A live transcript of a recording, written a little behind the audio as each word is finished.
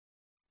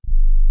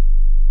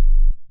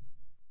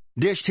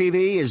Dish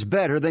TV is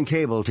better than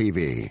cable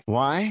TV.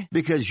 Why?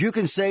 Because you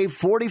can save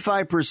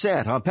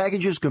 45% on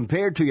packages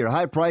compared to your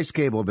high-priced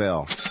cable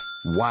bill.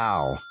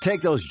 Wow.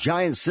 Take those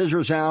giant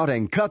scissors out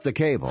and cut the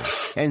cable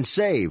and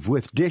save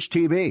with Dish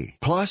TV.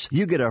 Plus,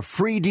 you get a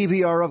free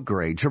DVR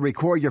upgrade to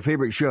record your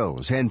favorite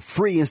shows and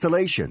free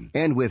installation.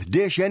 And with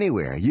Dish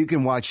Anywhere, you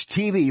can watch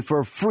TV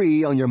for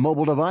free on your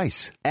mobile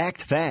device.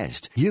 Act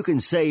fast. You can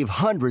save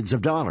hundreds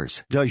of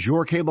dollars. Does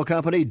your cable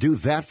company do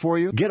that for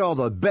you? Get all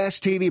the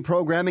best TV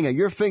programming at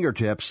your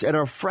fingertips at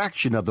a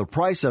fraction of the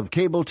price of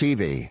cable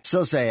TV.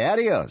 So say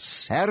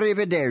adios,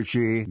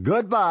 arrivederci,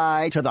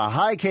 goodbye to the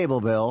high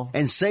cable bill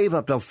and save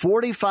up to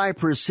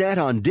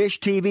 45% on Dish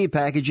TV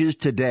packages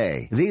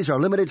today. These are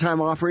limited time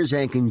offers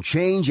and can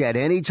change at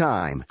any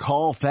time.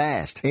 Call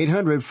fast.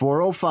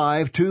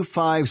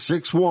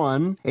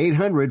 800-405-2561.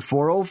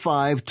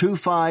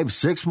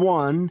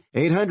 800-405-2561.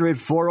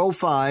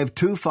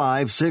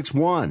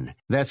 800-405-2561.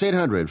 That's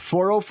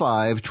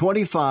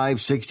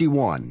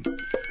 800-405-2561.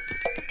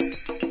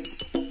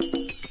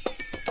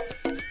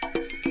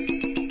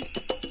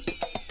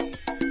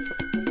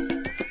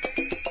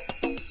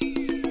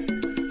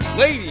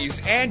 Ladies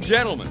and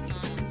gentlemen,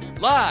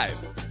 live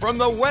from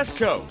the West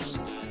Coast,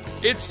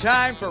 it's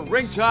time for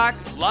Ring Talk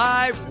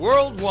Live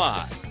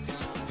Worldwide,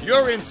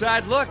 your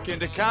inside look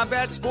into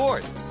combat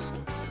sports.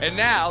 And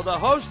now, the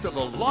host of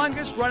the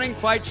longest-running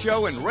fight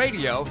show in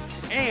radio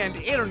and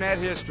internet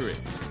history,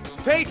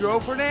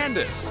 Pedro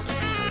Fernandez.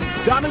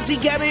 Damas y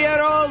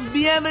caballeros,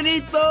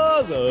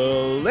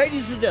 bienvenidos,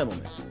 ladies and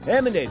gentlemen.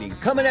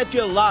 Coming at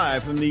you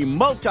live from the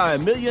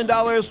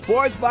multi-million-dollar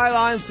Sports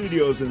Byline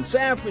Studios in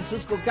San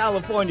Francisco,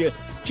 California.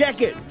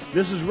 Check it.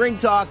 This is Ring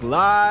Talk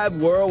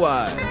Live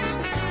Worldwide.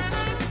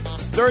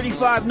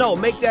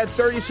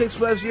 36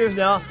 plus years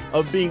now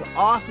of being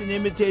often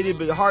imitated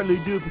but hardly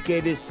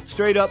duplicated.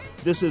 Straight up,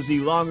 this is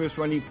the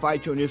longest-running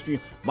fight show in history.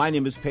 My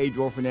name is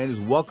Pedro Fernandez.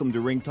 Welcome to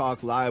Ring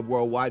Talk Live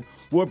Worldwide.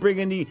 We're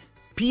bringing the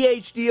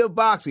PhD of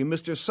boxing,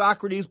 Mr.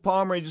 Socrates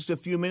Palmer, in just a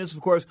few minutes.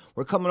 Of course,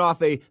 we're coming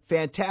off a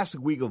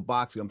fantastic week of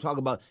boxing. I'm talking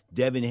about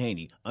Devin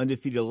Haney,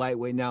 undefeated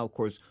lightweight now. Of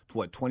course,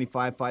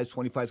 25 fights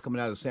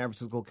coming out of San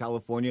Francisco,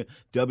 California.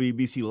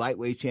 WBC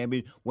lightweight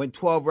champion. Went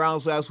 12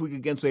 rounds last week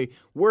against a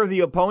worthy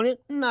opponent.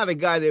 Not a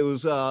guy that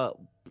was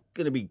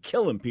going to be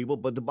killing people,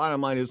 but the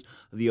bottom line is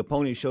the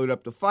opponent showed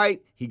up to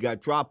fight. He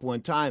got dropped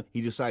one time. He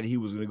decided he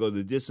was going to go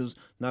the distance.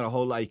 Not a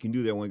whole lot you can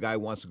do there when a guy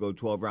wants to go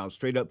 12 rounds.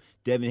 Straight up,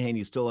 Devin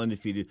Haney is still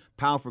undefeated.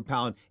 Pound for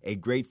pound, a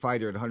great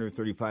fighter at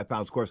 135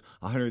 pounds. Of course,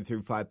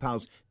 135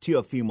 pounds,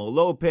 Teofimo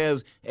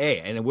Lopez. Hey,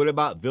 and what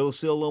about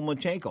Vasyl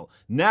Lomachenko?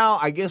 Now,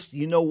 I guess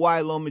you know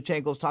why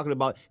Lomachenko's talking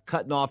about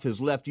cutting off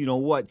his left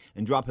you-know-what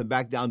and dropping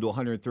back down to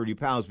 130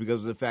 pounds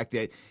because of the fact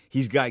that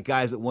he's got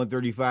guys at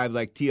 135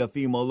 like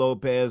Teofimo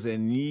Lopez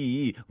and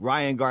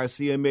Ryan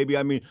Garcia, maybe.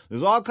 I mean,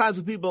 there's all kinds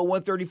of people at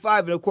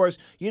 135. And, of course,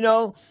 you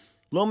know,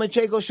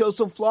 Lomachenko showed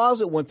some flaws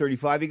at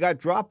 135. He got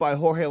dropped by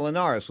Jorge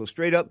Linares. So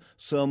straight up,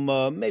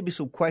 maybe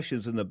some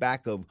questions in the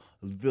back of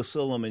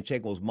Vasyl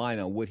Lomachenko's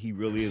mind on what he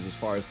really is as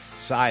far as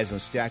size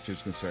and stature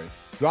is concerned.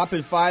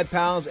 Dropping 5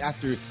 pounds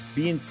after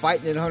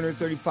fighting at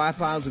 135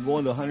 pounds and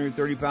going to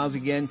 130 pounds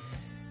again.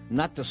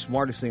 Not the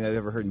smartest thing I've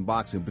ever heard in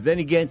boxing. But then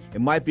again,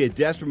 it might be a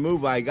desperate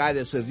move by a guy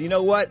that says, you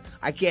know what?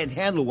 I can't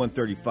handle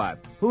 135.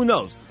 Who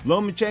knows?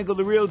 Lomachenko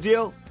the real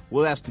deal?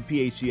 We'll ask the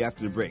PhD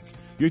after the break.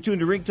 You're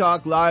tuned to Ring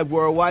Talk Live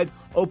Worldwide.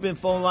 Open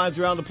phone lines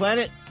around the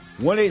planet.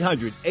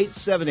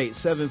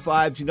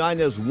 1-800-878-7529.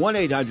 That's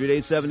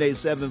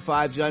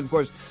 1-800-878-7529. Of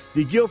course,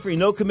 the guilt-free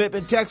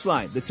no-commitment text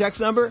line. The text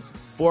number,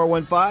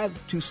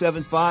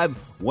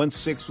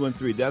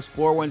 415-275-1613. That's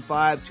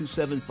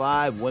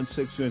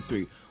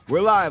 415-275-1613.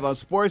 We're live on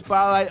Sports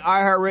Byline,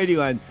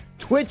 iHeartRadio, and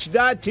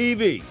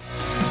Twitch.tv.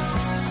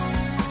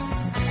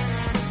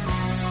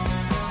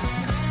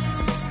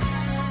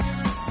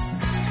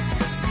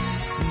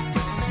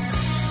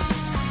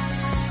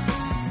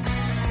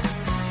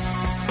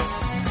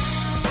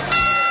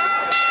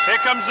 Here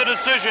comes the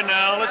decision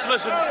now. Let's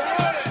listen.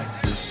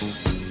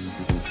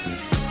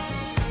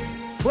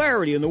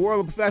 Clarity in the world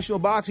of professional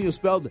boxing is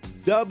spelled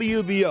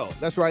WBO.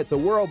 That's right, the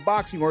World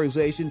Boxing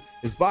Organization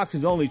is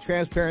boxing's only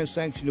transparent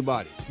sanctioned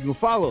body. You can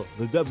follow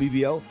the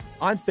WBO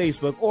on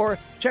Facebook or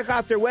check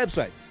out their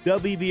website,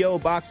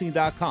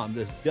 WBOboxing.com.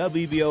 That's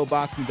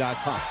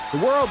WBOboxing.com. The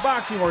World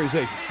Boxing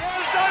Organization.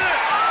 Who's done it?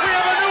 We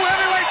have a new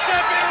heavyweight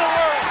champion of the world.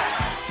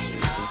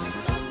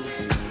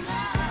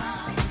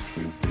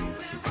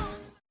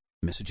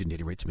 Message and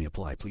data rates may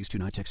apply. Please do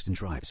not text and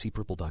drive. See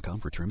purple.com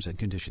for terms and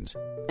conditions.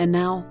 And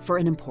now for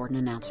an important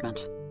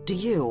announcement. Do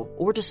you,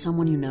 or does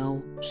someone you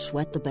know,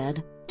 sweat the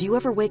bed? Do you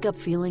ever wake up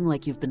feeling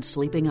like you've been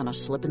sleeping on a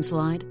slip and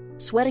slide?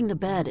 Sweating the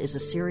bed is a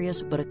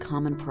serious but a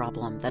common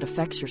problem that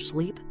affects your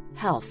sleep,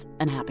 health,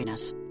 and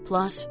happiness.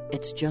 Plus,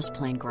 it's just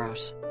plain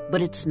gross.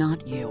 But it's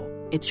not you.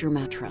 It's your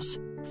mattress.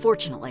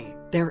 Fortunately,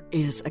 there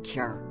is a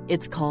cure.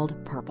 It's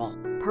called Purple.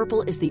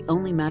 Purple is the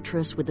only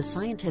mattress with a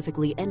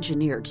scientifically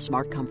engineered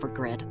smart comfort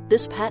grid.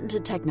 This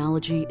patented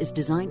technology is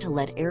designed to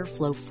let air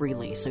flow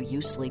freely so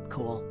you sleep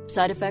cool.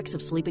 Side effects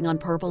of sleeping on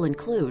Purple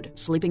include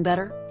sleeping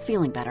better,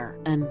 feeling better,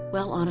 and,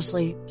 well,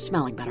 honestly,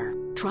 smelling better.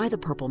 Try the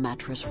Purple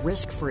mattress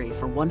risk-free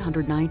for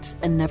 100 nights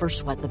and never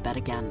sweat the bed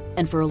again.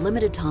 And for a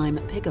limited time,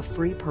 pick a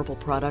free Purple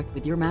product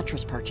with your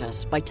mattress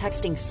purchase by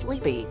texting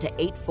SLEEPY to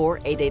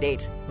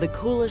 84888. The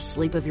coolest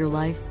sleep of your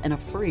life and a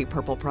free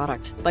Purple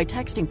product by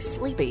texting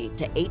SLEEPY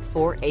to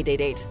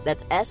 84888.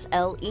 That's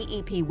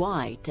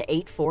SLEEPY to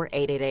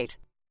 84888.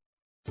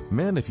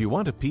 Men, if you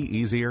want to pee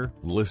easier,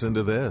 listen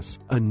to this.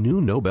 A new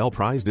Nobel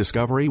Prize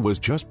discovery was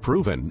just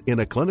proven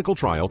in a clinical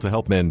trial to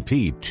help men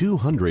pee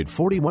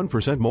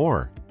 241%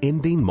 more,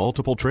 ending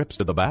multiple trips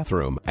to the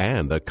bathroom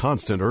and the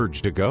constant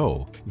urge to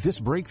go. This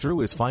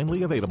breakthrough is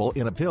finally available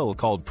in a pill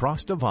called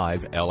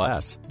Prostavive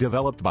LS,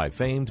 developed by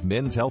famed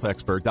men's health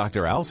expert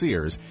Dr. Al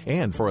Sears,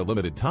 and for a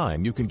limited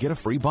time, you can get a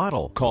free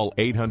bottle. Call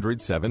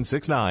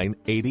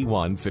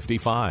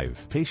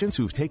 800-769-8155. Patients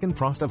who've taken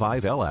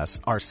Prostavive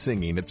LS are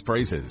singing its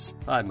praises.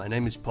 Hi, my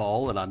name is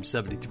Paul, and I'm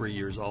 73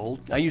 years old.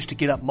 I used to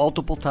get up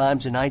multiple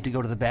times a night to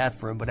go to the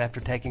bathroom, but after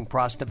taking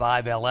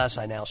Prostavive LS,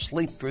 I now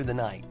sleep through the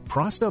night.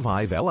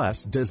 Prostavive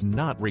LS does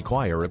not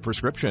require a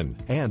prescription,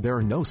 and there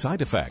are no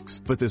side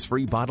effects. But this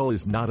free bottle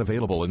is not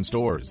available in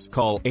stores.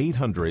 Call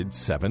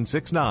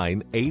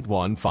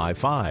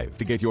 800-769-8155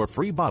 to get your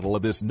free bottle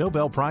of this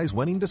Nobel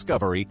Prize-winning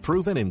discovery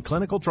proven in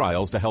clinical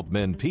trials to help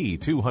men pee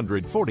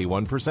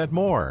 241%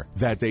 more.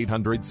 That's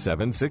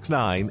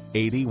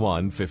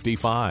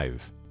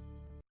 800-769-8155.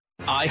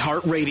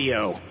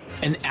 iHeartRadio,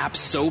 an app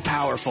so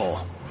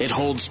powerful, it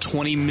holds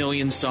 20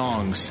 million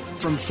songs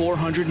from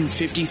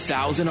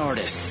 450,000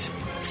 artists.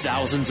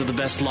 Thousands of the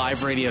best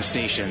live radio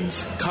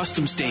stations,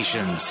 custom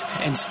stations,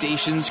 and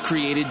stations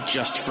created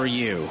just for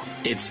you.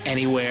 It's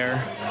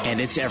anywhere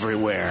and it's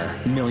everywhere.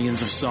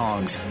 Millions of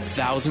songs,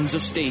 thousands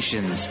of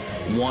stations,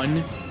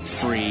 one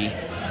free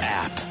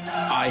app.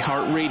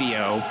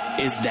 iHeartRadio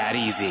is that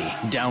easy.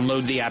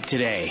 Download the app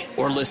today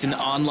or listen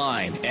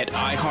online at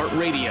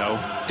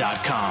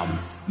iHeartRadio.com.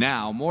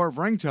 Now, more of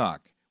Ring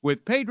Talk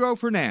with Pedro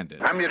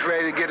Fernandez. I'm just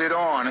ready to get it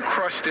on and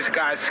crush this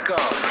guy's skull.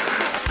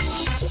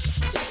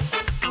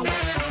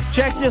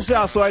 Check this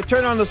out. So I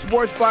turn on the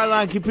Sports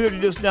Byline computer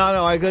just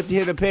now. I got to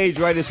hit a page,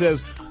 right? It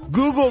says,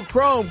 Google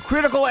Chrome,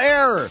 critical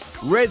error.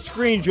 Red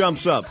screen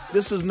jumps up.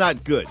 This is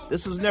not good.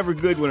 This is never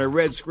good when a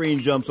red screen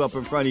jumps up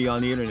in front of you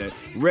on the internet.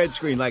 Red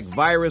screen, like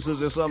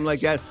viruses or something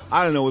like that.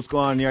 I don't know what's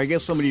going on here. I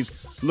guess somebody's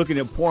looking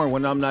at porn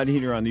when I'm not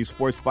here on the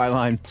Sports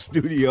Byline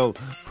studio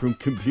from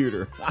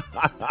computer.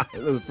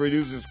 The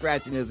producer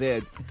scratching his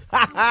head.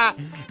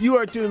 You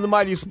are tuned to the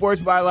mighty Sports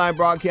Byline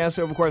broadcast.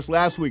 Of course,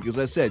 last week, as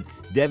I said,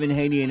 Devin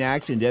Haney in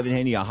action. Devin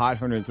Haney, a hot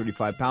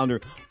 135-pounder,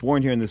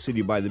 born here in the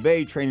city by the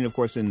Bay, training, of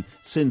course, in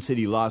Sin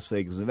City, Las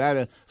Vegas,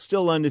 Nevada,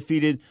 still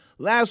undefeated.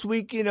 Last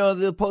week,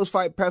 the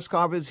post-fight press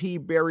conference, he,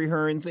 Barry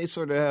Hearns, they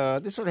sort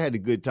of had a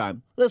good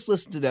time. Let's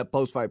listen to that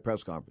post-fight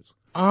press conference.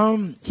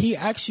 He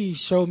actually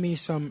showed me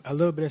a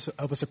little bit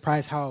of a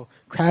surprise how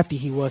crafty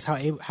he was,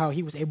 how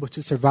he was able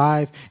to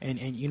survive and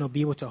be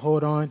able to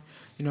hold on.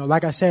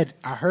 Like I said,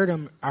 I heard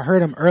him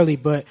early,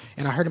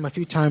 and I heard him a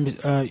few times,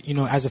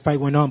 as the fight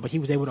went on, but he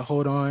was able to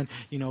hold on,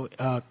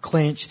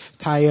 clinch,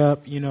 tie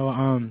up,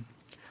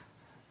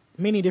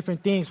 many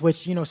different things,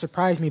 which,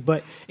 surprised me,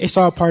 but it's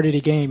all part of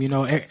the game.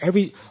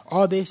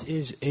 All this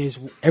is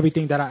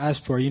everything that I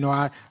asked for.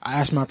 I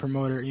asked my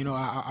promoter,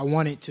 I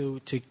wanted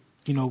to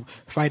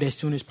fight as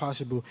soon as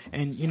possible.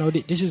 And,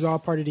 this is all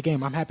part of the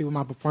game. I'm happy with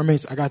my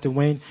performance. I got to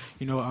win.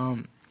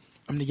 I'm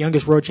the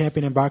youngest world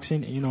champion in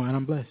boxing, and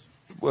I'm blessed.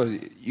 Well,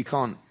 you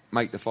can't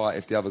make the fight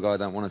if the other guy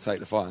don't want to take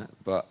the fight.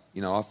 But,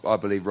 I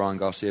believe Ryan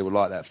Garcia would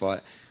like that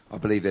fight. I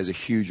believe there's a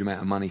huge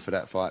amount of money for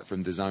that fight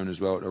from DAZN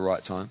as well at the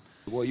right time.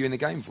 What are you in the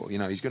game for?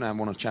 He's going to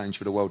want to challenge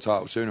for the world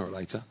title sooner or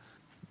later.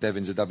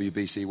 Devin's a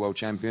WBC world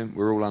champion.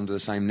 We're all under the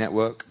same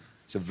network.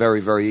 It's a very,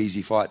 very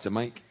easy fight to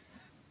make.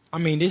 I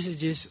mean, this is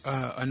just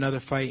another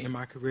fight in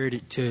my career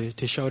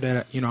to show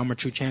that I'm a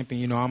true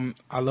champion.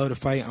 I love to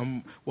fight.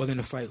 I'm willing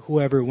to fight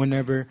whoever,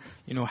 whenever,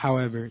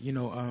 however.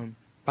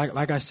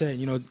 Like I said,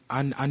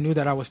 I knew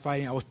that I was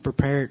fighting. I was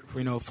prepared,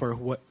 for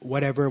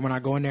whatever. When I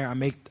go in there, I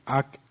make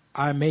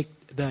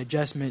the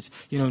adjustments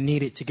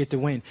needed to get the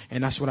win,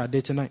 and that's what I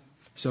did tonight.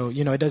 So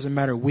it doesn't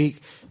matter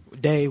week,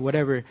 day,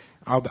 whatever.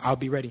 I'll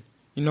be ready.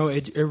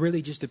 It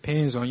really just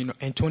depends on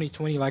in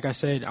 2020. Like I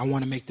said, I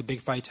want to make the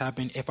big fights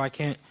happen. If I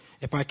can't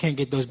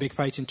get those big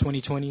fights in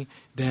 2020,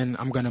 then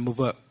I'm gonna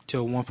move up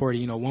to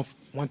 140.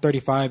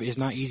 135 is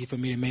not easy for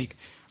me to make.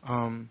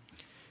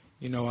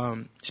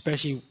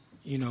 Especially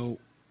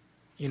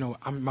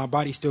my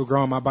body's still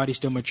growing, my body's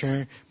still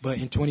maturing. But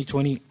in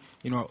 2020,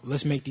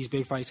 let's make these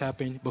big fights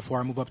happen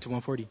before I move up to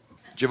 140.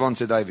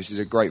 Gervonta Davis is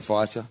a great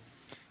fighter,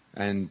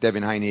 and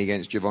Devin Haney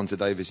against Gervonta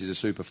Davis is a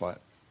super fight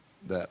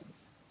that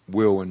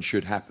will and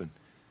should happen,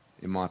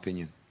 in my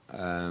opinion.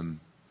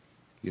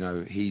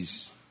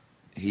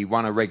 He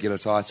won a regular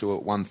title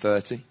at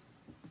 130,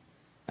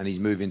 and he's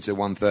moving to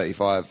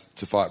 135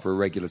 to fight for a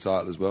regular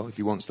title as well. If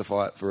he wants to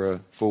fight for a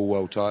full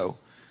world title,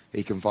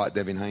 he can fight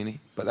Devin Haney.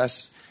 But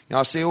that's,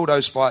 I see all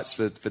those fights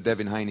for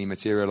Devin Haney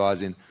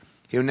materialising.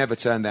 He'll never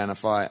turn down a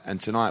fight, and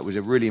tonight was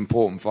a really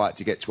important fight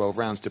to get 12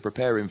 rounds to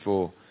prepare him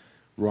for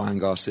Ryan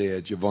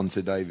Garcia,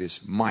 Gervonta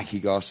Davis, Mikey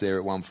Garcia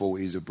at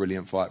 140 is a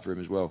brilliant fight for him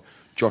as well.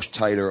 Josh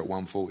Taylor at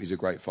 140 is a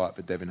great fight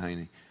for Devin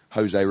Haney.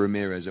 Jose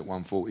Ramirez at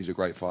 140 is a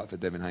great fight for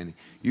Devin Haney.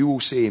 You will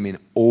see him in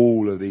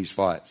all of these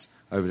fights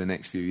over the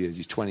next few years.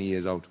 He's 20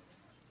 years old.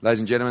 Ladies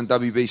and gentlemen,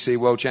 WBC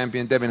World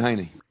Champion Devin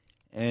Haney.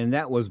 And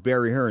that was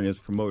Barry Hearn, his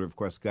promoter, of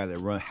course, the guy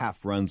that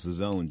half runs the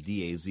Zone,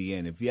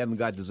 DAZN. If you haven't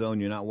got the Zone,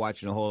 you're not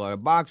watching a whole lot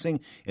of boxing.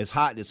 It's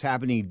hot. It's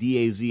happening.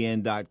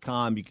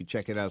 DAZN.com. You can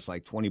check it out. It's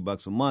like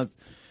 $20 a month.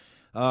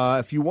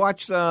 If you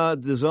watch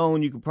the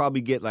Zone, you could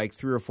probably get like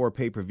 3 or 4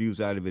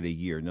 pay-per-views out of it a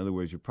year. In other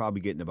words, you're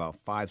probably getting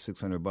about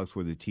 $500-600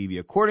 worth of TV.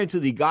 According to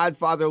the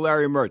Godfather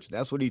Larry Merch,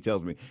 that's what he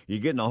tells me. You're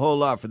getting a whole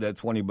lot for that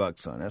 $20,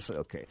 son. That's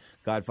okay.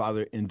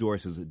 Godfather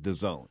endorses the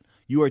Zone.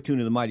 You are tuned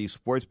to the Mighty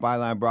Sports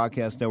Byline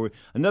Broadcast Network.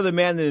 Another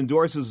man that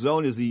endorses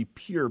Zone is the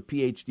pure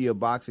PhD of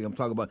boxing. I'm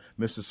talking about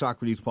Mr.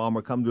 Socrates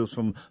Palmer, coming to us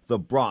from the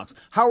Bronx.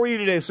 How are you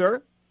today,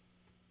 sir?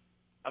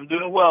 I'm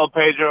doing well,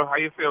 Pedro. How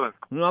you feeling?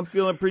 I'm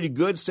feeling pretty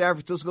good. San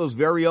Francisco's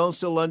very own,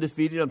 still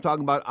undefeated. I'm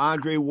talking about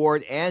Andre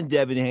Ward and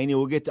Devin Haney.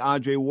 We'll get to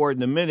Andre Ward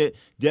in a minute.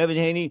 Devin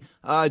Haney,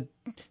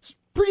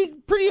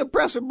 pretty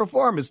impressive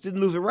performance.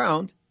 Didn't lose a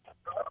round.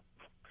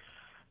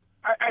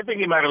 I think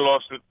he might have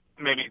lost it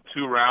maybe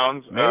 2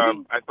 rounds.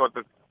 Maybe? I thought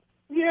that.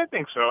 Yeah, I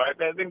think so. I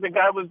think the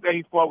guy that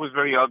he fought was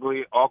very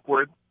ugly,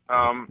 awkward.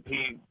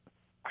 He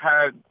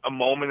had a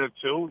moment or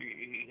two.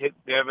 He hit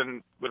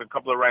Devin with a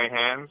couple of right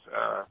hands.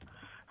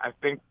 I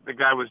think the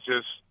guy was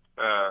just,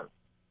 how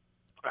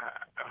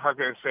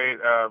can I say it,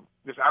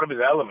 just out of his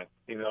element,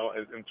 in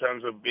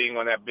terms of being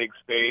on that big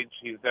stage.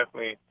 He's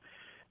definitely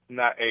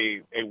not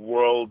a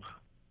world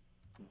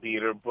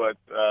beater, but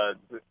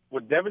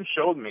what Devin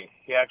showed me,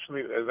 he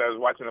actually, as I was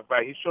watching the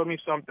fight, he showed me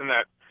something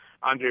that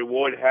Andre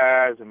Ward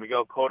has and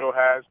Miguel Cotto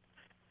had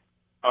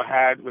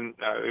when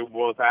they were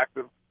both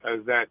active,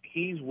 is that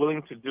he's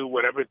willing to do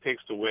whatever it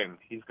takes to win.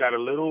 He's got a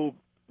little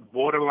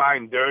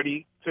borderline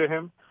dirty to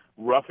him,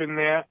 rough in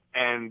there,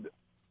 and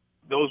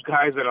those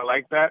guys that are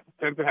like that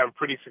tend to have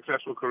pretty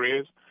successful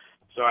careers.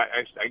 So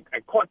I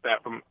caught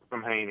that from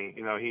Haney.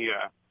 He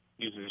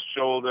uses his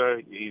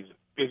shoulder. He's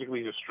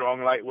physically a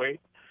strong lightweight.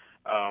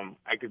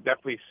 I could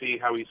definitely see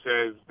how he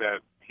says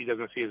that he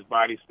doesn't see his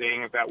body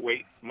staying at that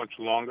weight much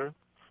longer.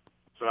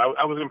 So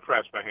I was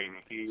impressed by Haney.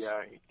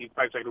 He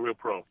fights like a real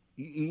pro.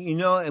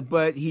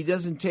 But he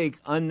doesn't take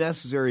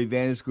unnecessary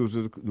advantage, because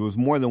there was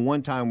more than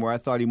one time where I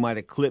thought he might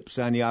have clipped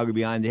Santiago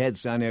behind the head.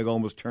 Santiago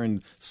almost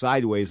turned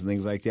sideways and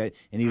things like that,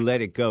 and he let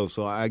it go.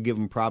 So I give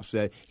him props to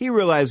that. He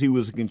realized he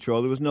was in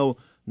control. There was no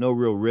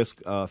real risk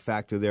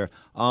factor there.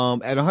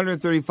 At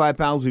 135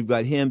 pounds, we've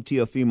got him,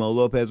 Teofimo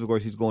Lopez. Of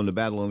course, he's going to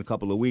battle in a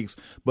couple of weeks.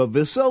 But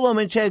Vasyl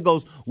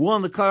Lomachenko's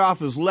willing to cut off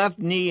his left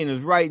knee and his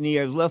right knee,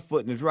 his left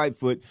foot and his right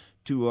foot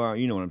to,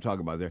 you know what I'm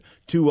talking about there,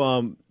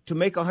 to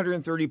make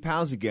 130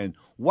 pounds again.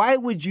 Why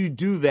would you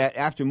do that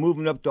after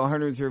moving up to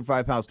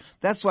 135 pounds?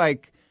 That's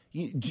like,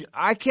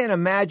 I can't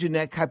imagine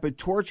that type of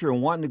torture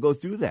and wanting to go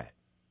through that.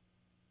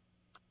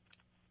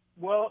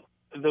 Well,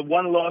 the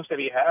one loss that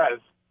he has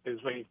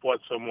is when he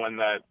fought someone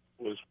that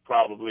was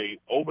probably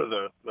over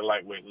the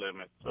lightweight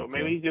limit. So okay.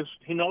 Maybe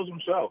he knows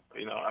himself,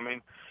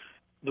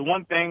 The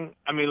one thing,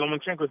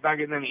 Lomachenko's not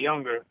getting any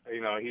younger.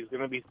 He's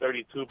going to be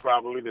 32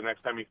 probably the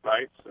next time he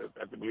fights.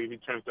 I believe he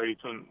turns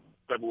 32 in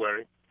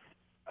February.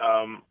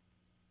 I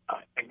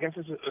guess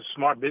it's a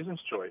smart business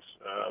choice.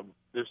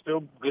 There's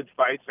still good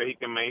fights that he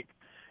can make.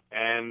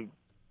 And,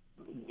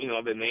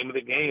 the name of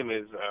the game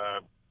is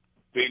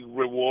big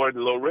reward,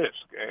 low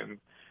risk. And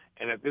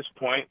at this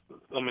point,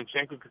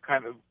 Lomachenko could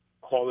kind of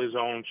call his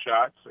own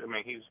shots.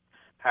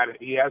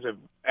 He has an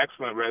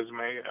excellent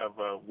resume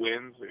of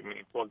wins.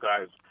 He fought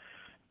guys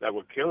that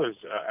were killers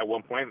at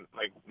one point,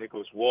 like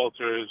Nicholas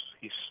Walters.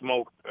 He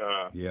smoked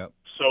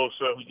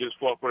Sosa, who just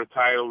fought for a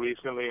title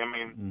recently.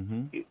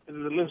 The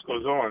list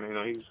goes on.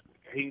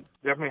 He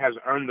definitely has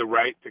earned the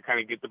right to kind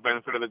of get the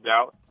benefit of the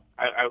doubt.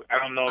 I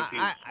don't know if he's...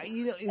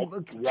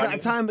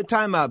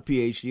 Time out,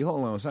 PhD.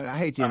 Hold on. I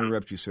hate to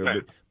interrupt you, sir,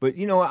 right. but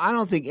I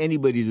don't think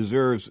anybody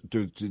deserves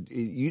to.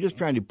 You're just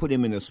trying to put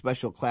him in a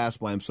special class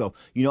by himself.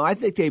 I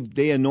think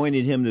they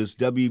anointed him as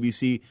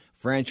WBC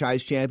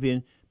franchise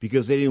champion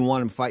because they didn't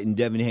want him fighting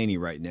Devin Haney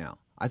right now.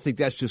 I think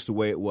that's just the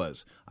way it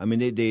was.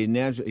 They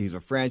announced he's a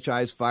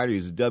franchise fighter.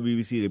 He's a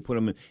WBC. They put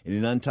him in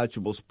an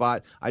untouchable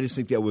spot. I just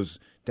think that was.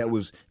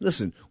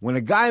 Listen, when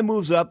a guy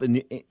moves up,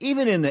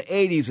 even in the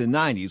 80s and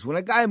 90s, when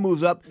a guy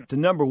moves up to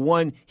number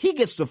one, he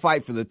gets to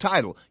fight for the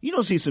title. You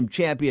don't see some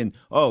champion.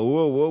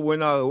 Oh, we're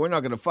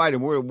not going to fight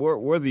him. We're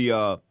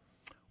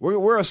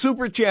a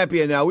super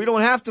champion now. We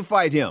don't have to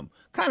fight him.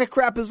 What kind of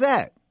crap is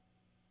that?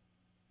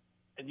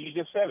 And you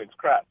just said it's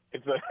crap.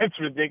 It's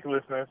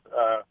ridiculousness.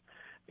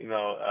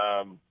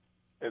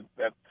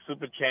 That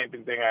super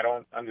champion thing, I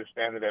don't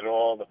understand it at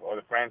all, or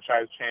the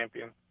franchise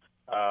champion.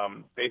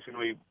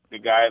 Basically, the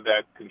guy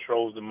that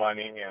controls the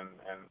money and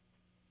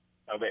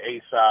the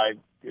A side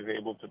is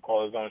able to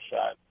call his own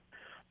shot.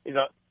 You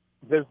know,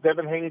 does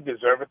Devin Haney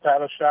deserve a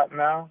title shot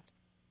now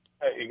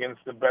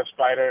against the best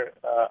fighter,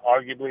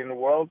 arguably in the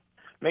world?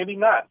 Maybe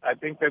not. I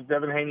think that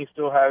Devin Haney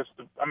still has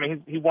to. I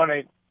mean, he won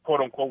a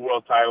quote-unquote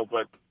world title,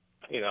 but,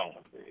 you know,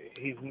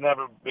 he's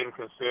never been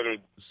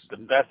considered the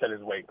best at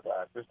his weight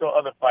class. There's still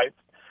other fights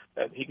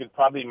that he could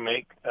probably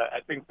make. I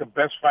think the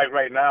best fight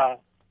right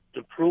now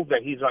to prove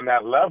that he's on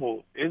that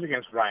level is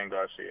against Ryan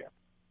Garcia.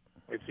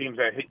 It seems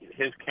that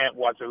his camp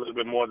wants a little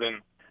bit more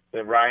than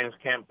Ryan's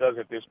camp does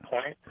at this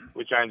point,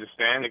 which I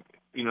understand.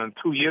 You know, in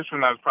 2 years from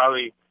now, it's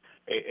probably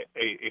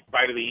a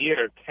fight of the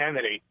year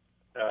candidate,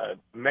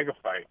 mega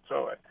fight.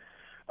 So,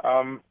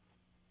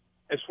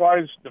 as far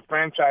as the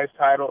franchise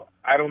title,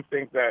 I don't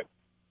think that.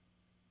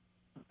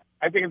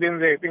 I think at the end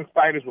of the day, I think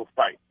fighters will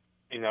fight.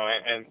 You know,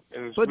 and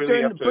it's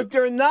really up to but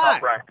they're not.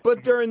 Top rank.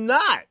 But they're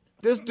not.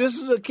 This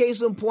is a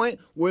case in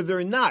point where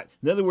they're not.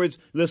 In other words,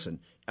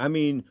 listen. I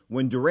mean,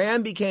 when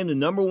Duran became the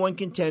number one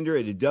contender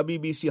at the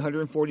WBC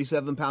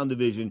 147-pound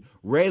division,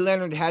 Ray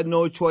Leonard had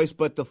no choice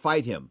but to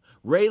fight him.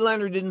 Ray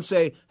Leonard didn't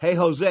say, hey,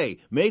 Jose,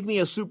 make me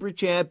a super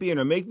champion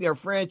or make me a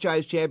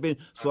franchise champion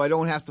so I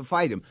don't have to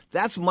fight him.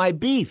 That's my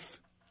beef.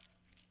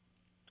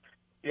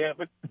 Yeah,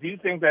 but do you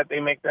think that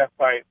they make that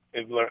fight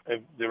if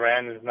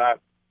Duran is not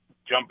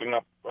jumping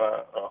up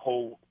a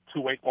whole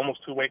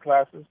almost two weight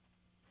classes?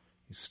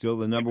 He's still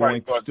the number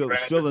one,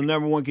 still the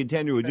number one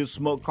contender who just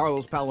smoked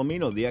Carlos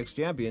Palomino, the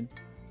ex-champion.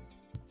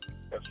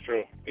 That's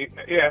true.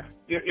 Yeah,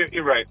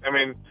 you're right. I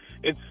mean,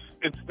 it's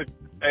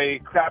a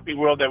crappy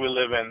world that we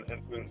live in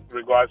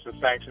regards to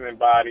sanctioning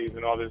bodies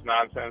and all this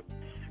nonsense.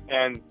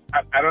 And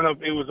I don't know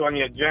if it was on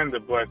the agenda,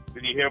 but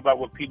did you hear about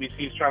what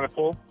PBC is trying to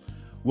pull?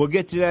 We'll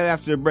get to that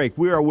after the break.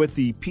 We are with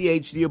the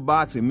PhD of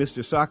boxing,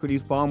 Mr.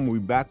 Socrates Palmer.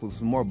 We'll be back with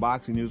some more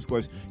boxing news, of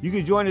course. You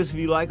can join us if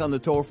you like on the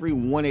toll-free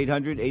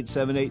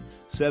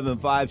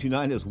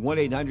 1-800-878-7529. That's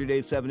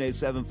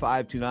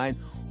 1-800-878-7529.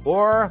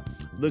 Or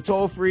the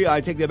toll-free,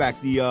 I take that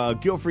back, the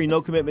guilt-free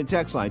no-commitment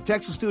text line.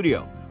 Text the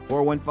studio,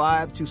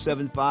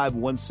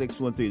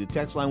 415-275-1613. The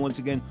text line, once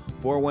again,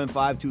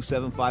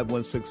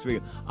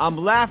 415-275-1613. I'm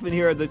laughing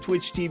here at the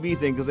Twitch TV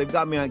thing because they've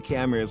got me on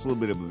camera. It's a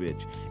little bit of a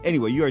bitch.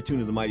 Anyway, you are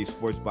tuned to the Mighty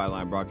Sports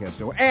Byline Broadcast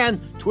Network and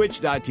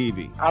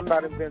Twitch.tv. I'm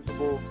not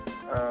invincible.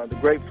 The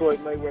great Floyd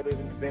Mayweather is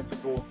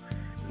invincible.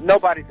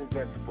 Nobody's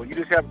invincible. You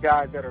just have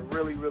guys that are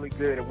really, really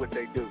good at what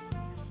they do.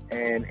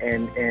 And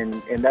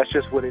that's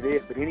just what it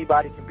is. But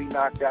anybody can be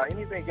knocked out.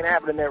 Anything can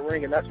happen in that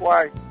ring. And that's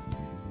why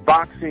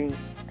boxing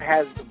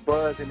has the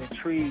buzz and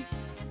intrigue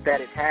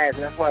that it has.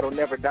 And that's why it'll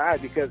never die,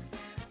 because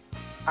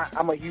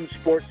I'm a huge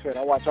sports fan.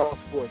 I watch all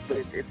sports. But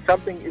it's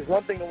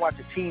one thing to watch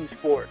a team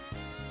sport,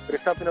 but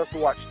it's something else to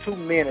watch two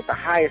men at the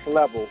highest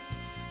level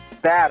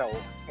battle,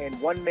 and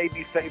one may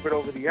be favored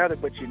over the other,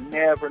 but you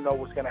never know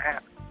what's going to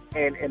happen.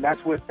 And that's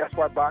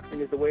why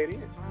boxing is the way it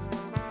is.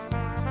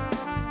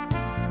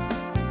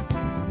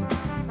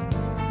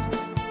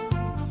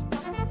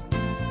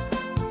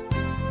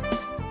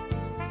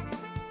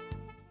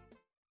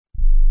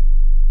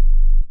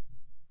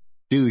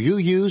 Do you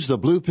use the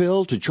blue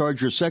pill to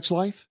charge your sex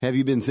life? Have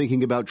you been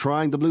thinking about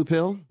trying the blue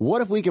pill?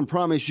 What if we can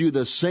promise you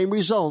the same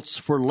results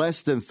for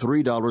less than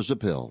 $3 a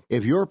pill?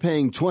 If you're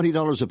paying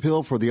 $20 a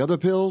pill for the other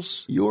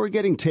pills, you're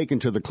getting taken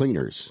to the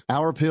cleaners.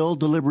 Our pill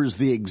delivers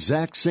the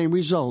exact same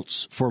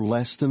results for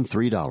less than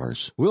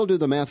 $3. We'll do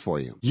the math for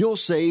you. You'll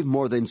save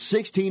more than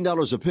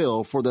 $16 a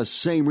pill for the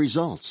same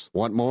results.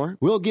 Want more?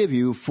 We'll give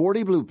you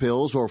 40 blue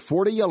pills or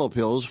 40 yellow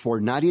pills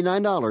for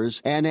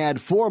 $99 and add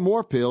 4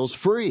 more pills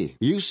free.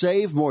 You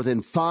save more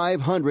than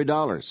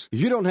 $500.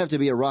 You don't have to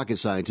be a rocket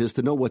scientist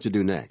to know what to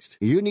do next.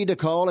 You need to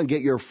call and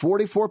get your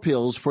 44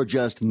 pills for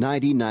just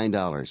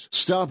 $99.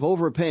 Stop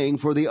overpaying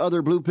for the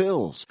other blue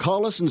pills.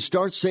 Call us and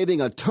start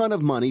saving a ton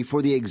of money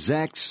for the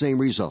exact same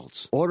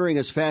results. Ordering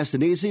is fast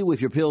and easy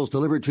with your pills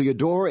delivered to your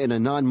door in a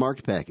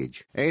non-marked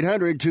package.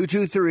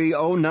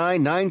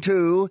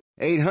 800-223-0992.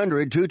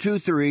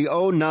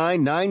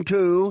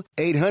 800-223-0992.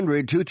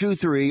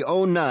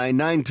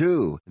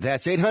 800-223-0992.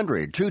 That's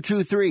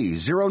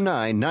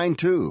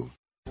 800-223-0992.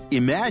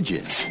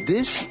 Imagine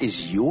this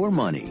is your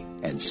money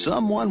and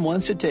someone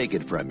wants to take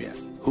it from you.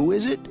 Who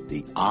is it?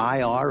 The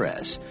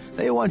IRS.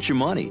 They want your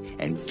money,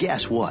 and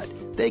guess what?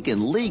 They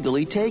can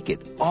legally take it,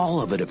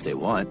 all of it if they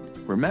want.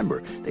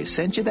 Remember, they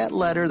sent you that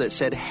letter that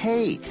said,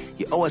 hey,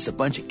 you owe us a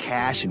bunch of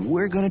cash and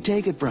we're going to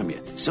take it from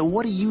you. So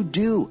what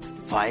do?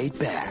 Fight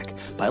back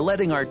by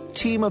letting our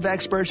team of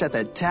experts at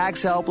the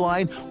Tax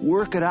Helpline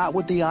work it out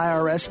with the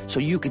IRS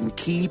so you can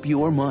keep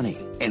your money.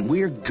 And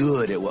we're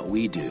good at what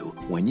we do.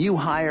 When you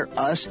hire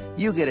us,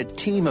 you get a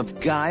team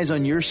of guys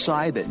on your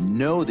side that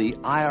know the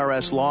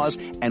IRS laws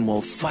and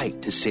will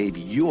fight to save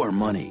your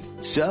money.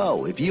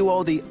 So, if you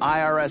owe the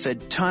IRS a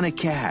ton of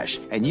cash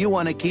and you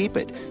want to keep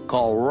it,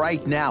 call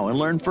right now and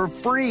learn for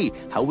free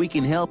how we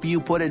can help you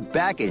put it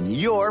back in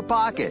your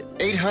pocket.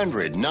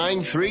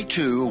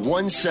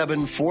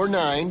 800-932-1749.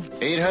 1749.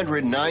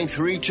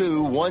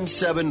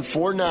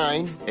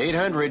 800-932-1749.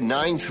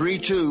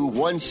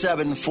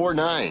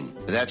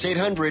 800-932-1749. That's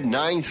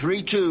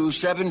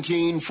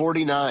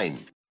 800-932-1749.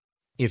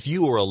 If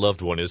you or a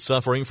loved one is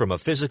suffering from a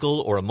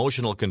physical or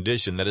emotional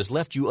condition that has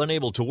left you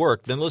unable to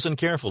work, then listen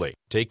carefully.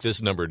 Take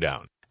this number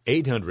down.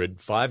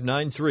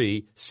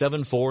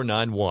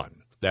 800-593-7491.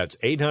 That's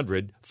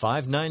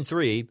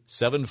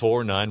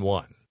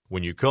 800-593-7491.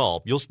 When you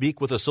call, you'll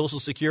speak with a Social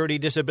Security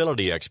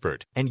disability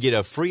expert and get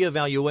a free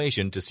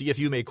evaluation to see if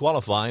you may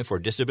qualify for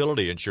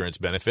disability insurance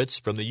benefits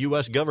from the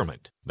U.S.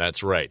 government.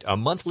 That's right, a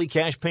monthly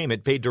cash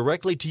payment paid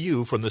directly to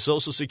you from the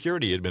Social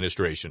Security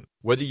Administration.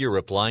 Whether you're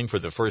applying for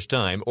the first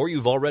time or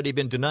you've already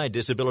been denied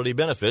disability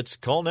benefits,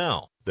 call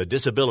now. The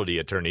disability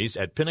attorneys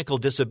at Pinnacle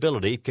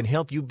Disability can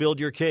help you build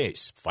your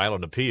case, file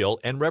an appeal,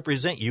 and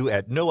represent you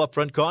at no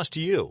upfront cost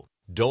to you.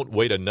 Don't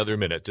wait another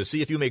minute to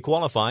see if you may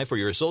qualify for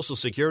your Social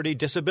Security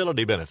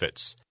disability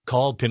benefits.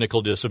 Call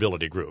Pinnacle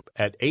Disability Group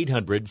at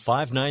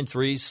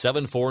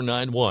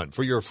 800-593-7491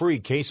 for your free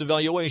case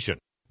evaluation.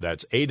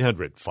 That's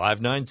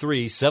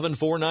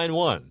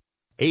 800-593-7491.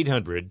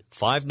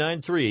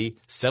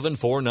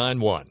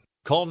 800-593-7491.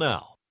 Call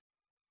now.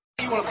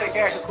 You want to take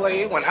Cassius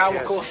Clay when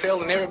Howard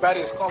Cosell and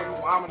everybody is calling you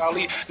Muhammad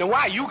Ali? Then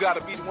why you got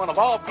to be the one of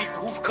all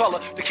people whose color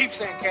to keep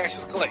saying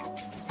Cassius Clay?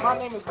 My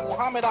name is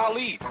Muhammad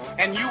Ali,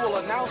 and you will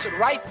announce it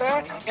right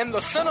there in the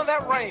center of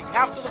that ring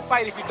after the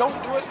fight if you don't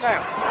do it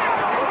now.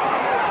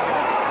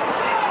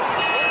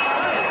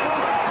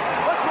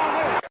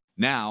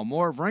 Now,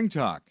 more of Ring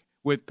Talk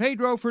with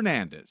Pedro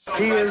Fernandez.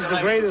 He is the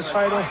greatest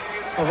fighter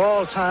of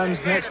all times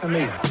next to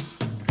me.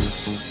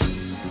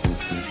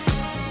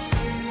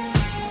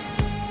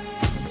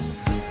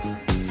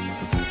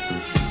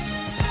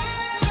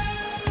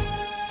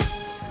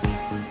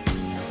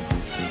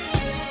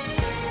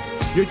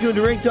 You're tuned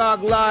to Ring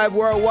Talk Live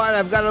Worldwide.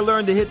 I've got to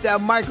learn to hit that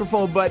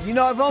microphone button. You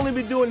know, I've only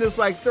been doing this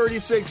like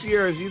 36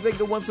 years. You think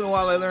that once in a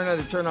while I learn how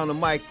to turn on the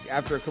mic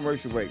after a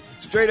commercial break.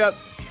 Straight up,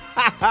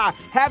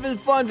 having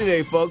fun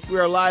today, folks. We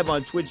are live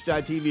on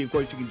Twitch.tv. Of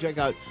course, you can check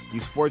out the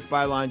Sports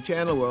Byline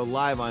channel. We're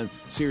live on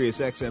Sirius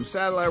XM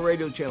Satellite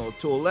Radio, channel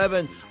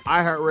 211,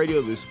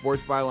 iHeartRadio, the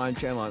Sports Byline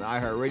channel on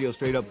iHeartRadio,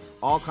 straight up,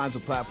 all kinds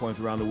of platforms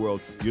around the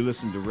world. You're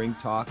listening to Ring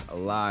Talk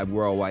Live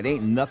Worldwide.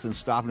 Ain't nothing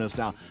stopping us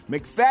now.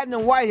 McFadden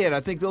and Whitehead, I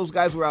think those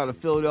guys were out of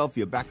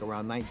Philadelphia back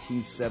around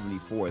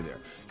 1974 there.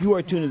 You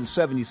are tuned to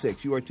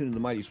 76. You are tuned to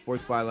the Mighty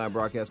Sports Byline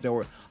Broadcast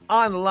Network.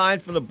 On the line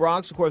from the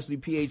Bronx, of course, the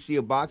PhD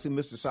of boxing,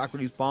 Mr.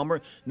 Socrates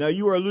Palmer. Now,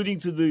 you were alluding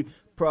to the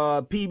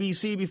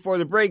PBC before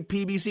the break.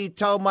 PBC,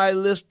 tell our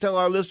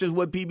listeners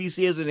what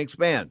PBC is and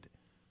expand.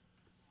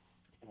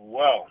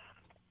 Well,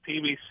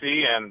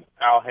 PBC and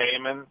Al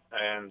Heyman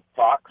and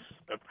Fox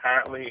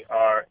apparently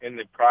are in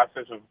the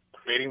process of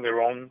creating their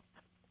own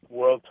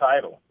world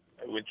title,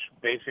 which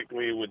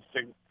basically would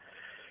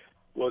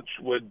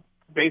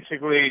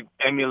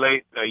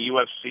emulate a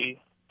UFC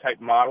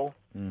type model.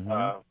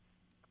 Mm-hmm.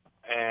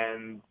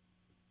 And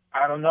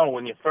I don't know,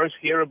 when you first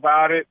hear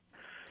about it,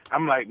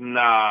 I'm like,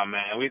 nah,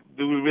 man,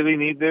 do we really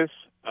need this?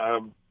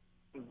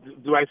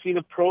 Do I see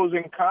the pros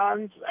and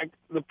cons?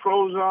 The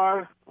pros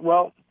are,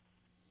 well,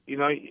 you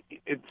know,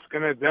 it's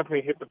going to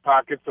definitely hit the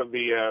pockets of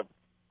the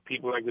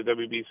people like the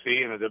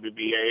WBC and the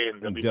WBA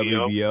and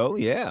WBO. WBO,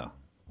 yeah.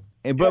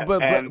 And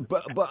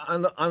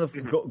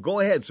go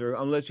ahead, sir.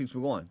 I'll let you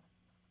go on.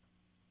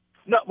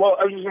 No, well,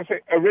 I was just going to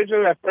say,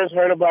 originally I first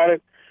heard about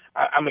it,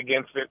 I'm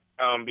against it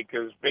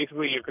because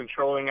basically you're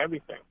controlling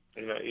everything.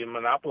 You know, you're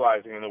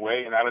monopolizing in a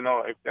way, and I don't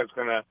know if that's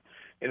going to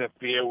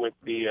interfere with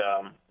the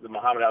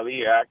Muhammad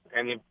Ali Act.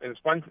 And it's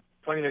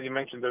funny that you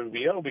mentioned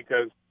WBO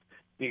because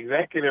the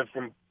executive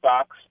from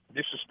Fox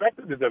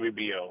disrespected the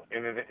WBO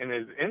in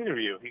his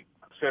interview. He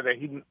said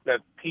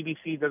that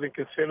PBC doesn't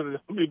consider the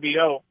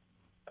WBO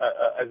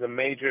as a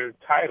major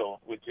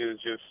title, which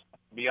is just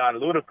beyond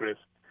ludicrous.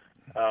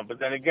 But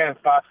then again,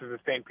 Fox is the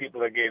same people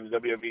that gave the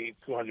WWE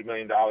 $200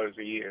 million a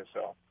year,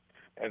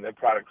 and their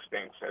product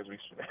stinks, as we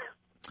say.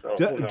 So,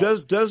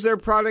 does their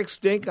product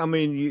stink? I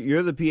mean,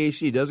 you're the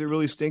PhD. Does it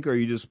really stink, or are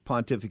you just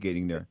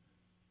pontificating there?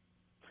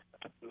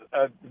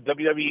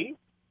 WWE?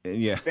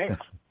 Yeah.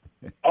 Stinks.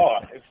 Oh,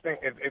 it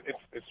stinks.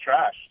 It's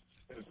trash.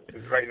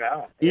 It's right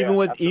now.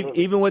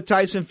 Even with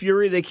Tyson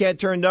Fury, they can't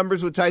turn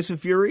numbers with Tyson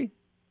Fury?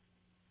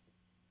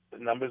 The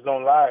numbers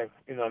don't lie.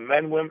 You know,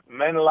 men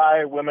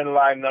lie, women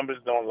lie, numbers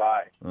don't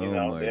lie.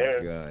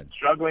 They're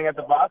struggling at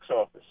the box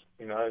office.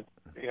 But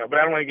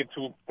I don't want to get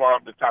too far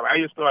off the top. I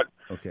just thought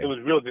it was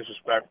real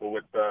disrespectful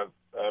with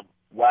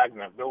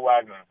Wagner. Bill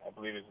Wagner, I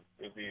believe,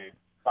 is the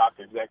Fox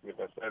executive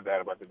that said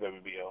that about the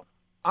WBO.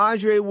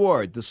 Andre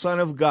Ward, the son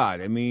of God.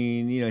 I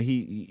mean,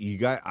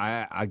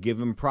 I give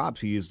him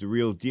props. He is the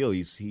real deal.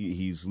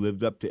 He's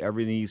lived up to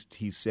everything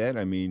he's said.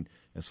 I mean,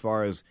 as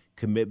far as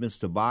commitments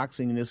to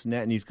boxing and this and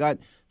that, and he's got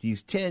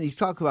these 10. He's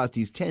talked about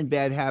these 10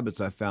 bad habits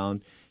I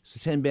found.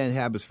 10 bad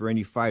habits for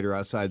any fighter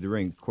outside the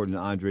ring, according to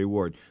Andre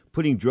Ward.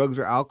 Putting drugs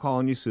or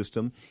alcohol in your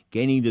system,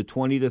 gaining to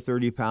 20 to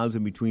 30 pounds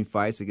in between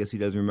fights. I guess he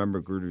doesn't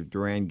remember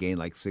Duran gained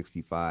like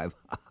 65.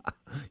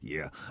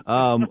 Yeah.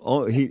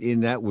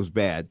 And that was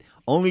bad.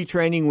 Only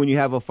training when you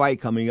have a fight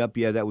coming up.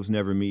 Yeah, that was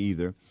never me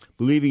either.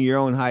 Believing your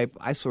own hype.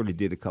 I sort of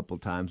did a couple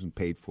of times and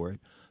paid for it.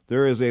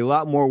 There is a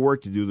lot more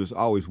work to do. There's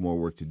always more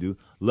work to do.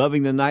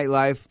 Loving the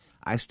nightlife.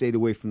 I stayed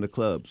away from the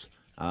clubs.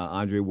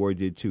 Andre Ward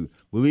did too.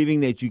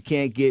 Believing that you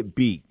can't get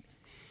beat.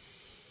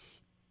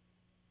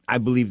 I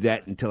believed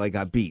that until I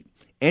got beat.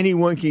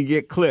 Anyone can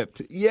get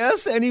clipped.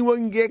 Yes, anyone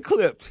can get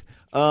clipped.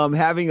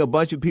 Having a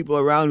bunch of people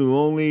around who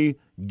only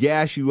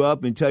gas you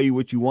up and tell you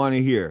what you want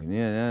to hear.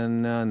 Yeah,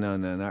 no,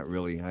 not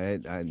really.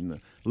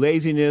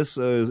 Laziness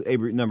is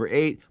number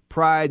 8.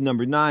 Pride,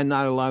 number 9,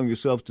 not allowing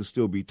yourself to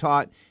still be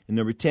taught. And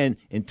number 10,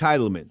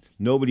 entitlement.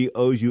 Nobody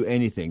owes you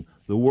anything.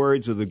 The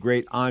words of the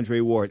great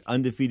Andre Ward,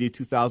 undefeated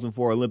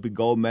 2004 Olympic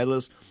gold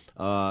medalist.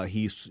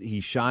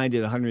 He shined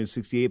at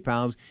 168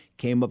 pounds,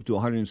 came up to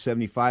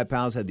 175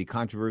 pounds, had the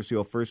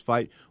controversial first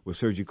fight with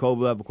Sergey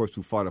Kovalev, of course,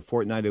 who fought a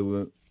fortnight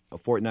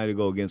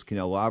ago against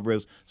Canelo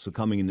Alvarez,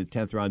 succumbing in the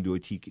 10th round to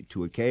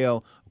a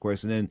KO, of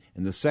course. And then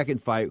in the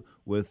second fight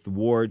with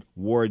Ward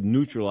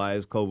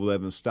neutralized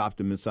Kovalev and stopped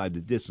him inside the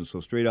distance. So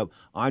straight up,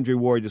 Andre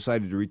Ward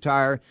decided to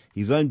retire.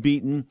 He's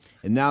unbeaten,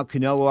 and now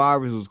Canelo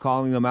Alvarez is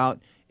calling him out.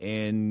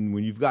 And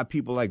when you've got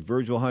people like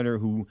Virgil Hunter,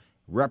 who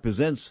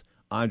represents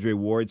Andre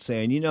Ward,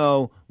 saying,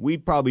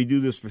 we'd probably do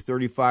this for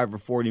 $35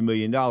 or $40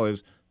 million,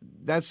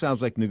 that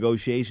sounds like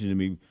negotiation to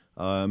me,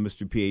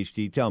 Mr.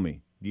 PhD. Tell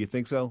me, do you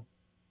think so?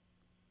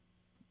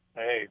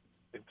 Hey,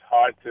 it's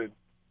hard to,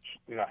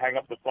 hang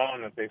up the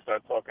phone if they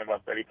start talking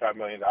about $35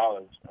 million.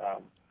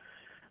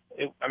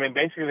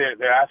 Basically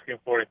they're asking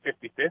for a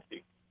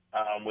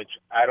 50-50, which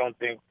I don't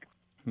think.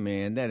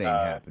 Man, that ain't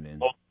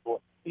happening.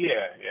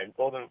 Yeah,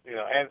 Golden,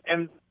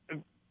 and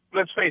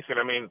let's face it.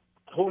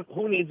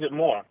 Who needs it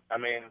more?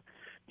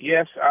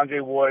 Yes, Andre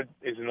Ward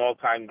is an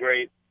all-time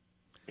great.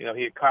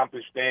 He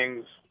accomplished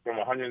things from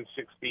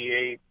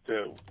 168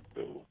 to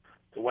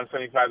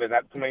 175 that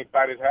not too many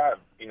fighters have.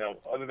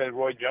 Other than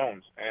Roy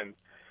Jones, and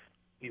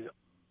he's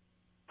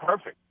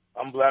perfect,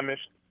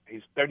 unblemished.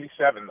 He's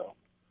 37 though,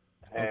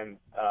 and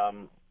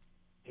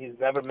he's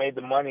never made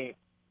the money,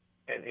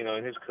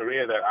 in his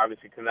career that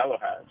obviously Canelo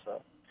has.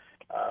 So.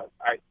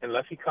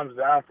 Unless he comes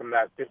down from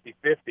that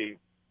 50-50,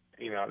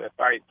 that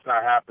fight's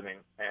not happening.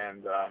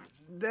 And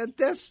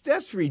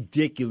that's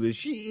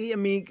ridiculous.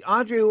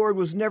 Andre Ward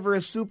was never a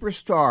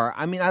superstar.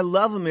 I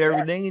love him and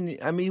everything.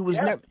 And he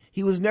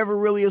was never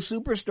really a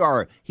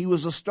superstar. He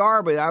was a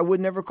star, but I would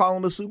never call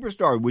him a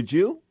superstar. Would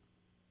you?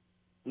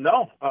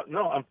 No,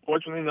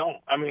 unfortunately, no.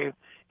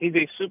 He's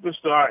a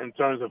superstar in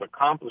terms of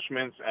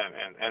accomplishments,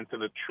 and to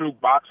the true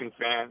boxing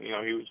fan,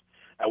 he was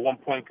at one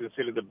point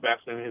considered the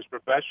best in his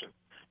profession.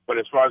 But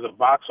as far as the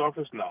box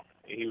office, no.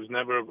 He was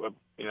never,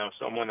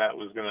 someone that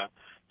was going to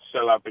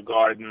sell out the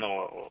Garden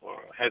or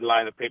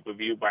headline a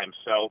pay-per-view by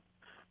himself.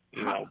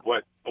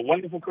 But a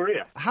wonderful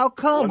career. How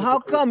come?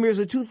 Here's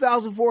a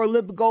 2004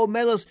 Olympic gold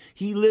medalist.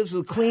 He lives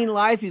a clean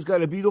life. He's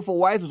got a beautiful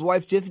wife. His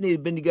wife Tiffany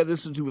had been together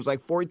since he was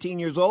like 14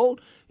 years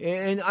old.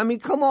 And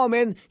come on,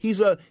 man.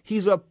 He's a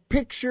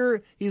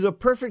picture. He's a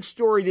perfect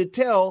story to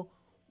tell.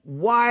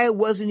 Why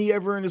wasn't he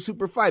ever in a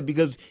super fight?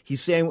 Because he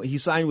signed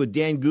with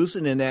Dan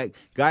Goosen and that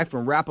guy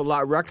from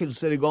Rap-A-Lot Records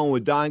instead of going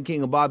with Don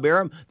King and Bob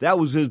Arum. That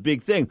was his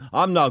big thing.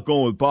 I'm not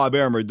going with Bob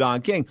Arum or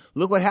Don King.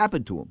 Look what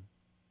happened to him.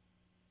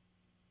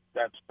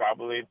 That's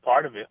probably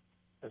part of it.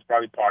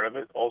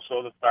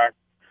 Also the fact,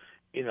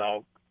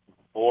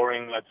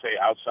 boring, let's say,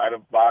 outside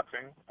of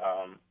boxing.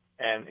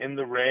 And in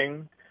the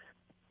ring,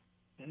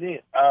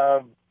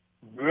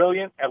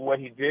 brilliant at what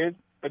he did,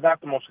 but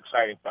not the most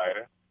exciting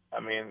fighter.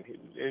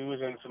 He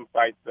was in some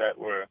fights that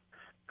were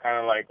kind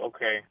of like,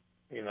 okay,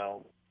 he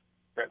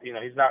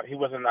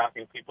wasn't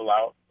knocking people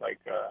out like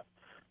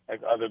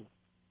other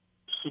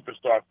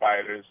superstar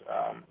fighters.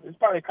 It's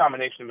probably a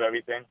combination of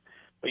everything.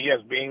 But yes,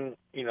 being,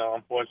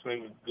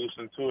 unfortunately with Goose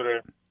and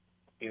Tudor,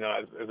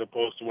 as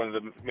opposed to one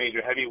of the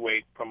major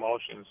heavyweight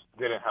promotions,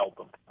 didn't help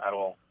him at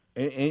all.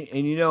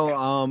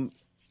 And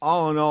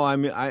all in all,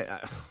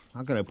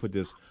 how can I put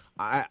this?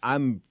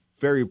 I'm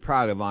very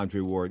proud of Andre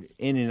Ward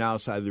in and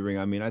outside the ring.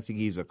 I think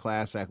he's a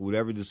class act.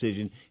 Whatever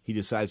decision he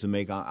decides to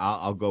make,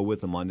 I'll go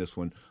with him on this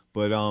one.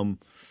 But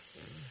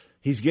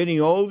he's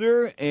getting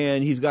older,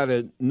 and he's got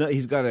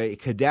a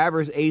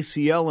cadaverous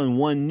ACL in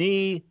one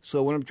knee.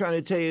 So what I'm trying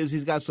to tell you is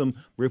he's got some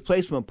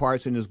replacement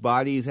parts in his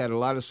body. He's had a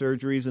lot of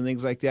surgeries and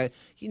things like that.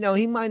 He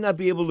might not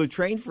be able to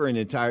train for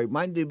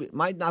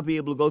might not be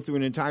able to go through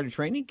an entire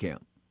training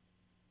camp.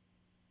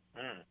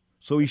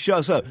 So he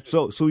shows up.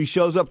 So he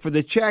shows up for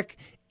the check.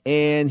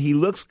 And he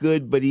looks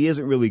good, but he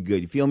isn't really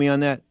good. You feel me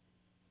on that?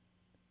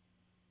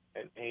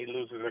 And he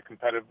loses a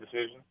competitive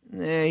decision?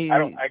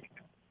 You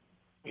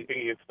think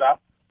he gets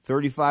stopped?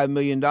 $35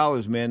 million,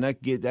 man,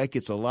 that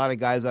gets a lot of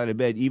guys out of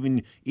bed.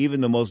 Even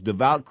the most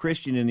devout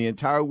Christian in the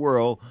entire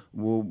world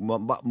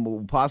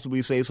will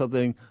possibly say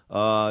something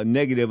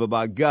negative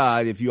about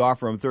God if you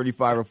offer him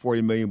 $35 or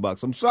 $40 million.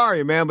 I'm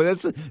sorry, man, but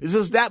it's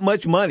just that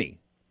much money.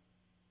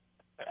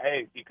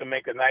 Hey, you can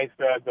make a nice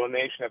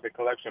donation at the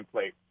collection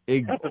plate.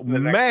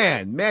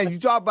 Man, you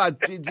talk about.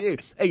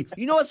 Hey,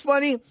 you know what's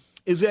funny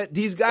is that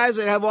these guys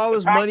that have all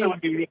this money.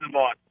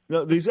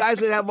 No, these guys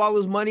that have all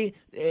this money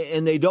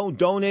and they don't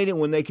donate it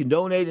when they can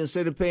donate it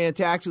instead of paying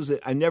taxes.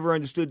 I never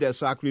understood that,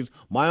 Socrates.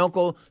 One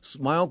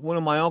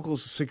of my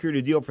uncles secured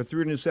a deal for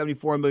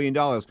 $374 million.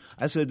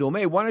 I said to him,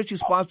 hey, why don't you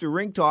sponsor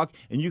Ring Talk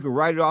and you can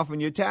write it off on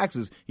your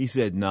taxes? He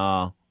said,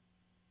 nah.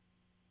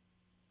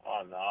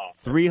 Oh, no.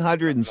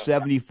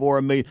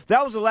 $374 million.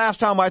 That was the last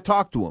time I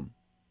talked to him.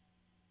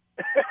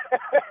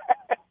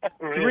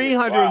 Really?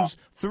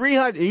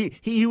 300.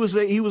 He was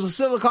a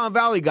Silicon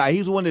Valley guy.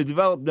 He's the one that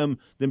developed them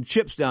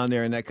chips down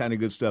there and that kind of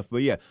good stuff.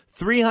 But yeah,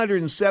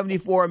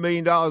 $374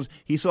 million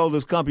he sold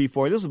his company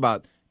for. This was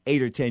about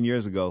 8 or 10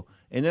 years ago.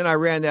 And then I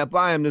ran that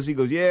by him. He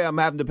goes, yeah, I'm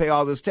having to pay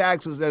all this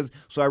taxes.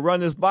 So I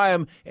run this by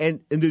him. And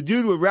the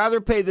dude would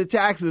rather pay the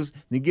taxes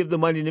than give the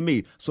money to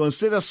me. So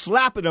instead of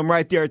slapping him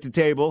right there at the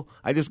table,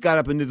 I just got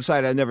up and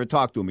decided I'd never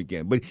talk to him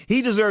again. But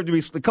he deserved to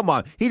be, come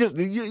on. He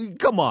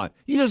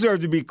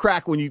deserved to be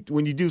cracked when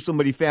you do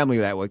somebody family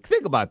that way.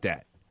 Think about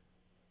that.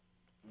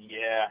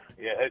 Yeah.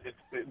 It'd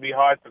be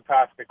hard to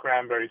toss the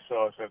cranberry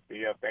sauce at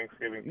the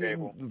Thanksgiving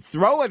table.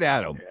 Throw it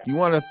at him. Yeah. You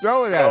want to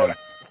throw it at him.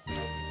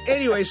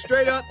 Anyway,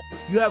 straight up,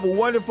 you have a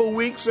wonderful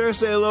week, sir.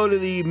 Say hello to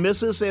the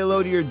missus. Say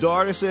hello to your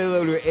daughter. Say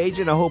hello to your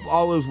agent. I hope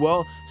all is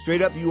well.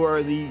 Straight up, you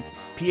are the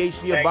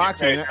PhD of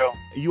boxing.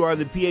 You are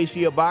the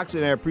PhD of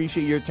boxing. I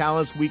appreciate your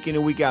talents week in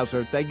and week out,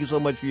 sir. Thank you so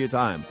much for your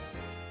time.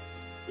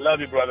 Love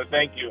you, brother.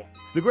 Thank you.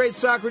 The great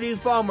Socrates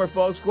Palmer,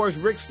 folks. Of course,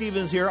 Rick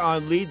Stevens here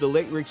on lead. The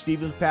late Rick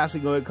Stevens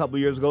passing away a couple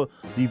of years ago.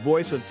 The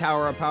voice of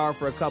Tower of Power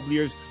for a couple of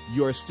years.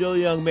 You're still a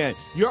young man.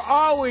 You're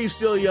always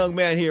still a young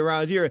man here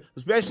around here,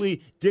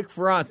 especially Dick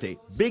Ferrante.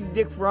 Big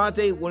Dick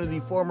Ferrante, one of the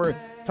former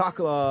talk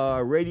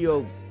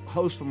radio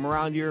hosts from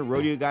around here,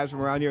 rodeo guys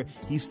from around here.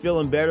 He's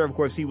feeling better. Of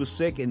course, he was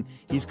sick, and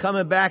he's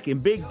coming back.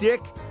 And Big Dick,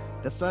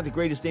 that's not the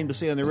greatest name to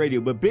say on the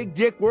radio, but Big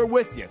Dick, we're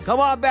with you. Come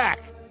on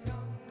back.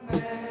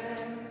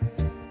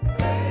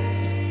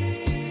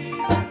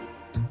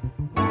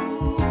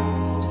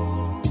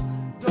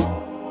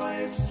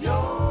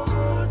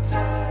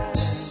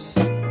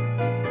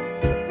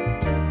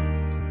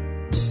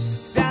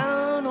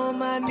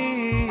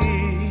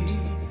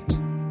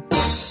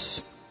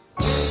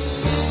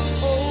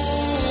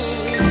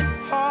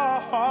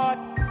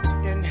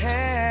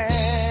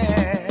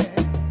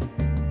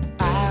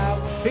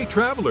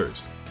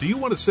 Travelers, do you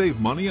want to save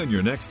money on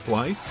your next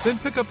flight? Then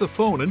pick up the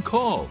phone and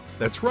call.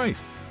 That's right,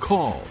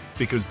 call,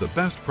 because the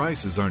best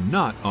prices are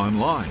not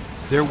online.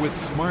 They're with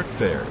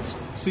SmartFares.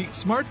 See,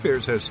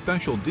 SmartFares has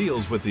special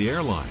deals with the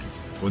airlines.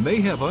 When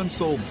they have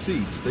unsold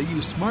seats, they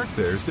use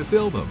SmartFares to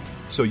fill them.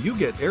 So you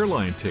get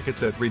airline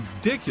tickets at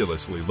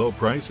ridiculously low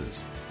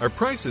prices. Our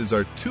prices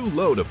are too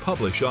low to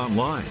publish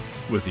online.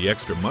 With the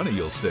extra money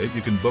you'll save,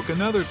 you can book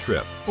another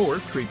trip or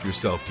treat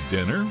yourself to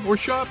dinner or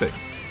shopping.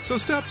 So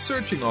stop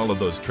searching all of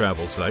those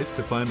travel sites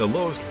to find the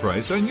lowest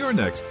price on your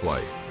next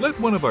flight. Let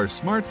one of our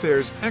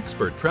SmartFares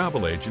expert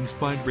travel agents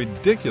find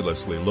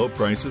ridiculously low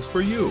prices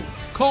for you.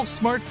 Call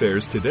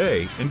SmartFares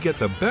today and get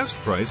the best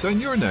price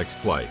on your next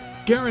flight.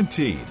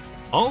 Guaranteed.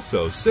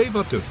 Also, save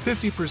up to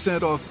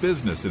 50% off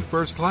business and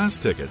first class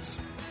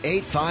tickets.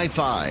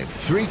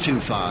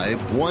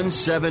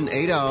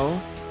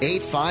 855-325-1780.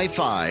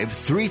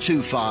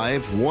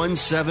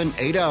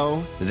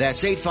 855-325-1780.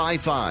 That's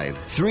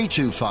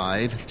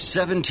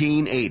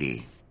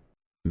 855-325-1780.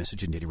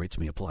 Message and data rates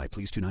may apply.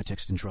 Please do not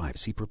text and drive.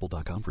 See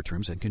purple.com for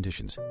terms and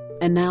conditions.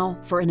 And now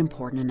for an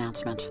important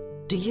announcement.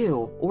 Do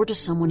you, or does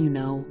someone you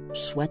know,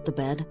 sweat the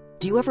bed?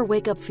 Do you ever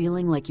wake up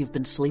feeling like you've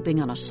been sleeping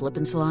on a slip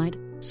and slide?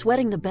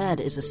 Sweating the bed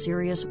is a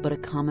serious but a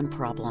common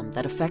problem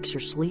that affects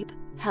your sleep,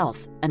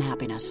 health, and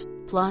happiness.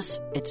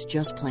 Plus, it's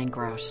just plain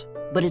gross.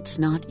 But it's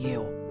not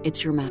you.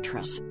 It's your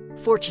mattress.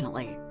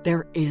 Fortunately,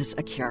 there is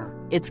a cure.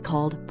 It's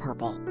called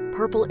Purple.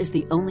 Purple is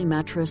the only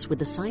mattress with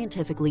the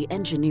scientifically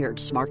engineered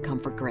Smart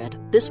Comfort Grid.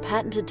 This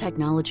patented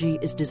technology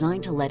is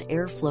designed to let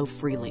air flow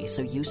freely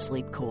so you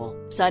sleep cool.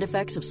 Side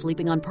effects of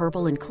sleeping on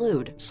Purple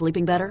include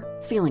sleeping better,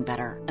 feeling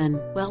better,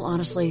 and, well,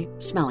 honestly,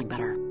 smelling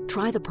better.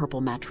 Try the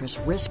Purple mattress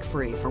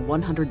risk-free for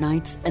 100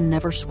 nights and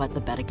never sweat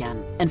the bed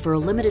again. And for a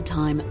limited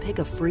time, pick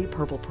a free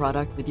Purple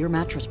product with your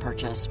mattress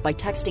purchase by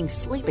texting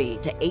SLEEPY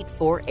to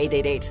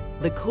 84888.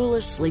 The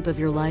coolest sleep of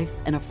your life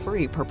and a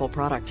free Purple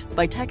product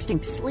by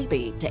texting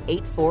SLEEPY to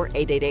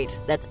 84888.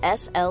 That's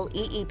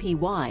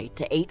SLEEPY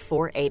to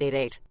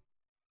 84888.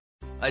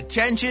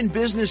 Attention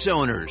business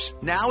owners.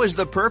 Now is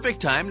the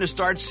perfect time to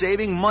start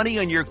saving money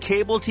on your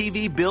cable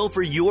TV bill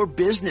for your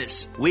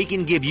business. We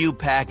can give you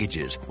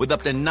packages with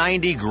up to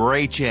 90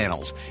 great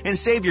channels and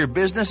save your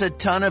business a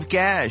ton of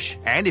cash.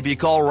 And if you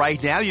call right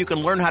now, you can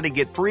learn how to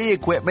get free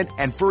equipment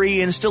and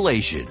free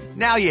installation.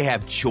 Now you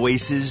have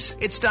choices.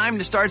 It's time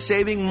to start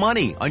saving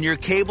money on your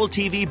cable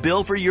TV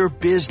bill for your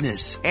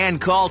business. And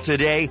call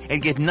today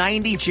and get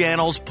 90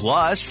 channels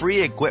plus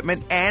free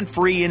equipment and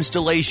free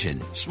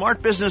installation.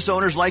 Smart business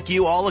owners like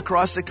you all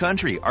across the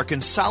country are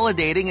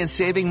consolidating and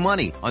saving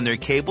money on their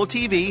cable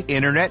TV,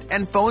 internet,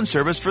 and phone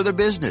service for their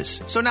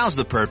business. So now's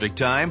the perfect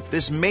time.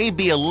 This may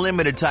be a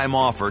limited time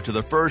offer to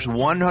the first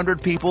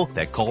 100 people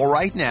that call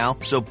right now.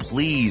 So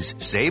please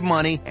save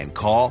money and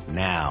call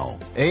now.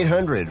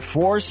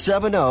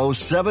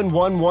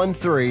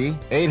 800-470-7113.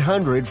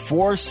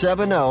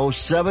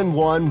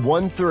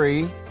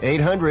 800-470-7113.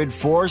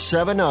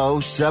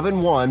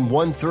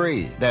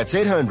 800-470-7113. That's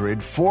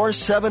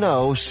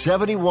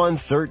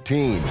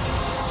 800-470-7113.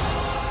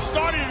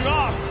 Started it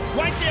off.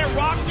 Right there,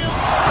 rocked him.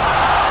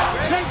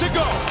 Sent to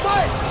go.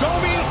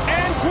 Domi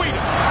and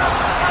Guida.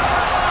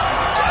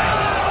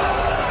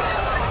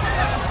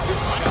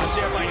 Shot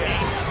there by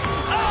Nate.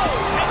 Oh,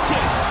 head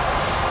kick.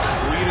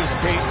 Guida's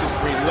pace is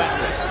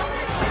relentless.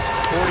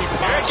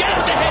 45. Again,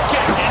 the head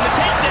kick and the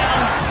takedown.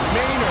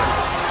 Maynard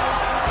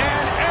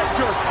and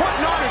Edgar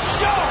putting on a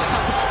show.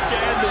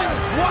 Outstanding.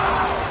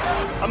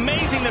 Wow.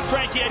 Amazing that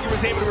Frankie Edgar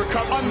was able to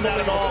recover from that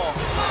at all.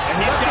 And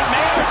he's got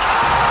Maynard.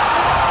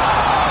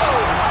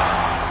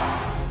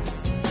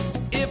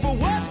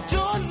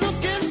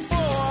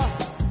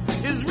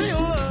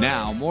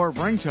 Now, more of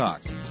Ring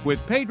Talk with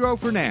Pedro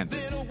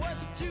Fernandez.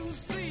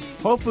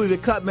 Hopefully the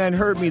cut man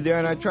heard me there,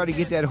 and I tried to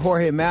get that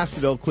Jorge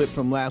Masvidal clip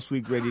from last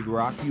week ready to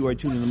rock. You are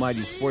tuned to the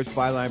Mighty Sports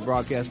Byline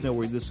Broadcast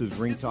Network. This is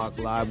Ring Talk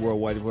Live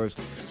Worldwide, of course.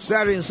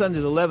 Saturday and Sunday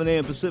at 11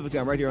 a.m. Pacific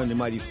time, right here on the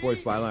Mighty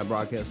Sports Byline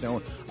Broadcast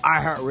Network,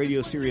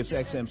 iHeartRadio, Sirius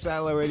XM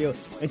Satellite Radio.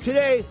 And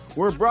today,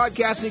 we're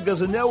broadcasting because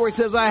the network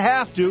says I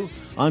have to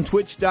on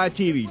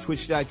Twitch.tv.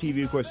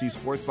 Twitch.tv, of course, the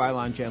Sports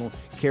Byline channel,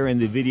 carrying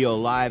the video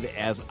live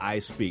as I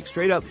speak.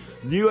 Straight up,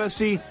 the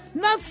UFC,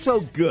 not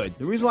so good.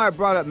 The reason why I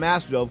brought up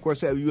Masvidal, of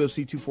course, at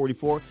UFC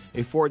 244,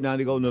 a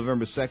fortnight ago,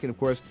 November 2nd, of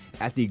course,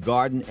 at the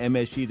Garden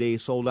MSG. They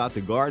sold out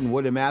the Garden.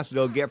 What did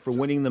Masvidal get for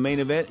winning the main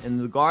event in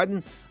the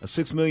Garden? A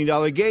 $6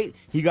 million gate.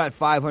 He got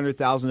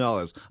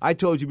 $500,000. I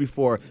told you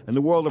before, in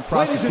the world of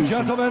prostitution,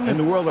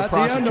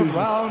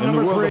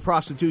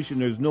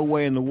 there's no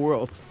way in the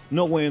world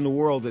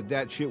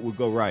that shit would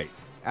go right.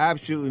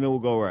 Absolutely no will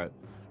go right.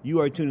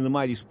 You are tuned to the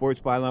Mighty Sports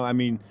Byline. I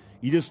mean,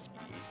 you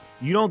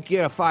don't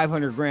get a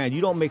 $500,000.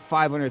 You don't make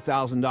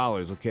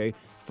 $500,000, okay,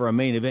 for a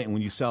main event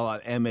when you sell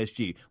out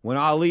MSG. When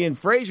Ali and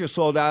Frazier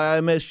sold out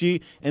at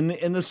MSG in the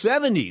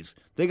 70s,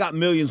 they got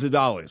millions of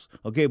dollars,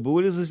 okay. But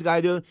what does this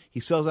guy do? He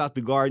sells out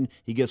the Garden.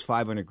 He gets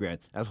 $500,000.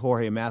 That's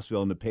Jorge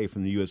Masvidal in the pay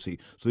from the UFC.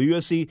 So the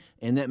UFC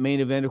in that main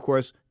event, of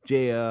course,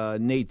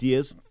 Nate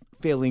Diaz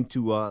failing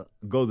to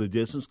go the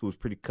distance, was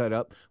pretty cut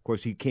up. Of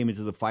course, he came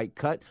into the fight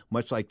cut,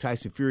 much like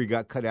Tyson Fury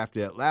got cut after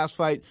that last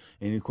fight.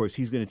 And, of course,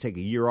 he's going to take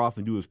a year off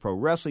and do his pro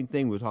wrestling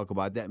thing. We'll talk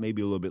about that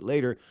maybe a little bit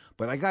later.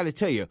 But I got to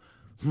tell you,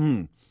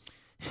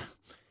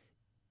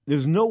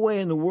 there's no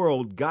way in the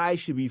world guys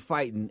should be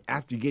fighting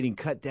after getting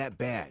cut that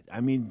bad. I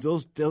mean,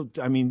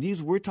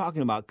 we're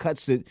talking about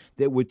cuts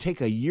that would take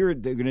a year.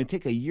 They're going to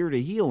take a year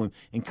to heal,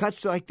 and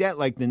cuts like that,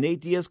 like the Nate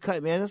Diaz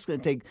cut, man, that's going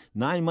to take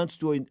 9 months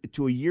to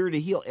a year to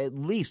heal at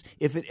least,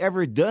 if it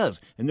ever does.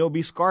 And there'll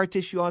be scar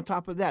tissue on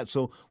top of that.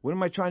 So what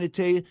am I trying to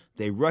tell you?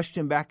 They rushed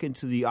him back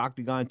into the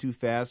octagon too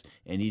fast,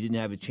 and he didn't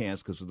have a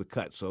chance because of the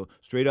cut. So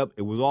straight up,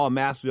 it was all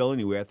Masvidal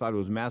anyway. I thought it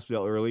was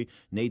Masvidal early.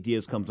 Nate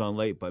Diaz comes on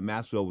late, but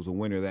Masvidal was a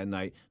winner that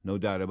night. No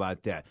doubt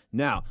about that.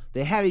 Now,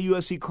 they had a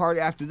UFC card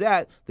after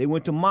that. They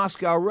went to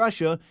Moscow,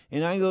 Russia,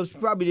 and I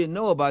probably didn't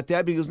know about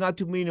that because not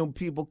too many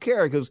people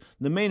care, because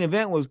the main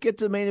event was, get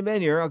to the main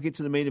event here. I'll get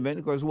to the main event.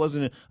 Of course, it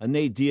wasn't a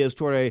Nate Diaz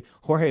toward a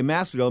Jorge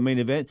Masvidal main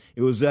event.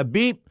 It was a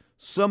beep,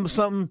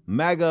 something,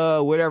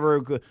 MAGA,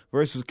 whatever,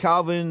 versus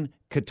Calvin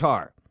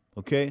Kattar,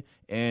 okay?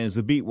 And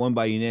Zabit won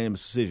by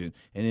unanimous decision.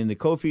 And in the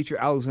co-feature,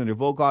 Alexander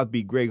Volkov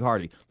beat Greg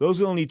Hardy. Those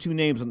are the only two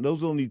names. Those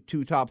are the only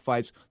two top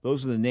fights.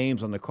 Those are the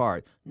names on the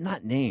card.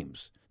 Not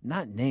names.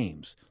 Not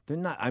names. They're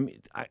not. I mean,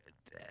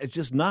 it's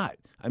just not.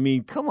 I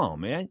mean, come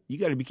on, man. You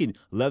got to be kidding.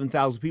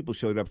 11,000 people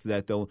showed up for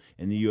that, though,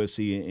 in the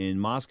UFC in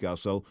Moscow.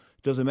 So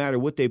it doesn't matter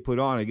what they put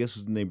on. I guess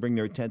when they bring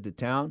their tent to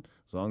town,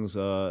 as long as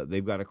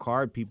they've got a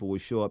card, people will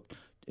show up.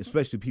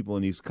 Especially people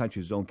in these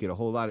countries don't get a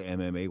whole lot of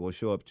MMA, will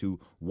show up to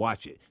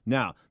watch it.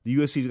 Now, the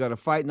UFC's got a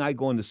fight night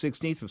going the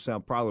 16th from Sao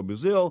Paulo,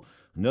 Brazil.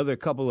 Another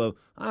couple of,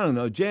 I don't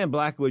know, Jan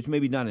Blachowicz,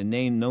 maybe not a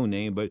name, no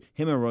name, but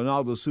him and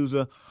Ronaldo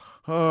Souza.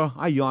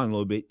 I yawn a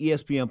little bit.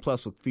 ESPN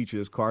Plus will feature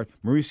this card.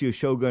 Mauricio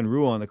Shogun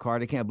Rua on the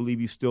card. I can't believe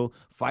he's still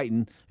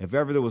fighting. If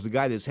ever there was a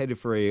guy that's headed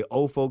for a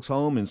old folks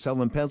home and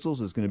selling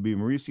pencils, it's going to be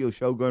Mauricio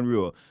Shogun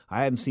Rua.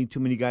 I haven't seen too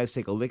many guys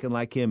take a licking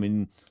like him,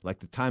 and like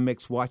the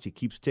Timex watch, it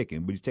keeps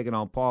ticking. But he's taking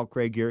on Paul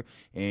Craig here,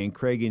 and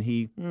Craig and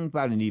he,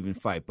 about an even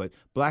fight. But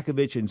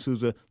Blachowicz and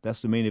Souza,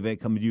 that's the main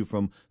event coming to you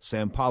from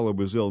Sao Paulo,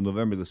 Brazil,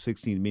 November the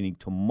 16th, meaning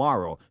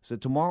tomorrow. Is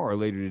it tomorrow or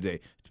later today?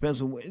 Depends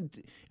on.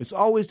 It's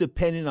always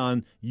dependent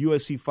on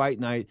UFC Fight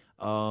Night,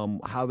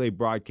 how they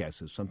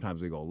broadcast it. Sometimes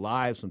they go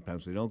live,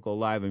 sometimes they don't go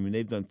live. I mean,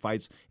 they've done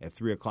fights at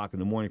 3 o'clock in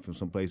the morning from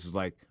some places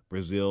like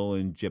Brazil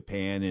and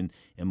Japan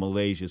and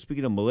Malaysia.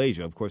 Speaking of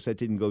Malaysia, of course, that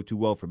didn't go too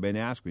well for Ben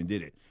Askren,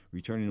 did it?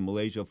 Returning to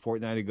Malaysia a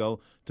fortnight ago,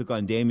 took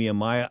on Damian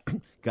Maia,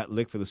 got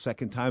licked for the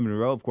second time in a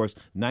row. Of course,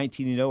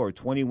 19-0 or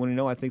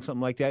 21-0, I think,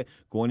 something like that,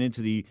 going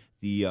into the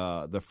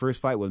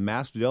first fight with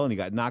Masvidal, and he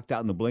got knocked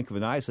out in the blink of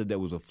an eye. Said that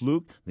was a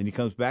fluke. Then he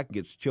comes back and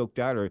gets choked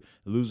out or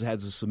loses,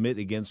 has to submit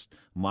against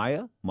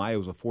Maia. Maia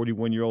was a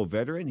 41-year-old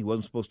veteran. He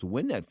wasn't supposed to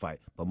win that fight,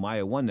 but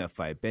Maia won that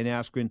fight. Ben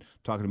Askren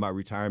talking about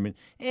retirement,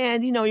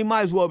 and he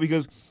might as well,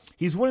 because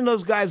he's one of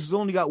those guys who's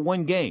only got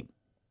one game.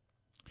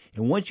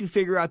 And once you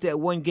figure out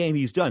that one game,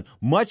 he's done.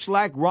 Much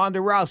like Ronda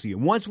Rousey.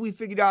 And once we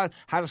figured out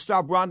how to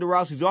stop Ronda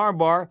Rousey's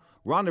armbar,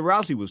 Ronda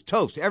Rousey was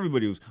toast.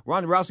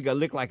 Ronda Rousey got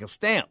licked like a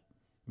stamp.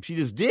 She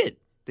just did.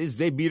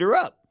 They beat her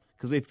up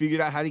because they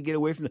figured out how to get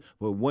away from it.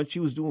 But when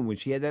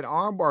she had that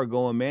armbar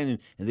going, man,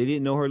 and they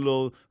didn't know her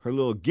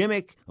little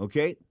gimmick,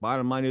 okay,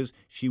 bottom line is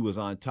she was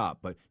on top.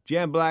 But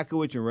Jan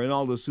Blachowicz and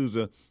Ronaldo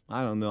Souza,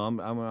 I don't know.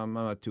 I'm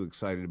not too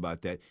excited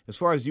about that. As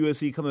far as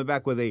UFC coming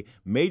back with a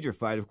major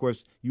fight, of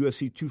course,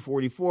 UFC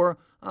 244.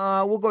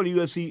 We'll go to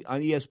UFC on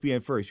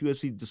ESPN first.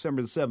 UFC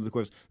December the 7th, of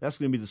course. That's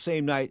going to be the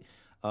same night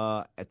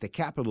at the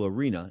Capitol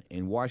Arena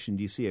in Washington,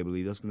 D.C., I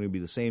believe. That's going to be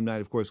the same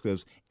night, of course,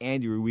 because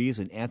Andy Ruiz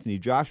and Anthony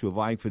Joshua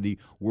vying for the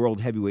World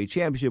Heavyweight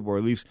Championship, or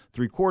at least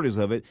three-quarters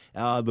of it.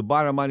 The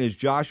bottom line is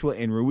Joshua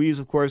and Ruiz,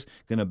 of course,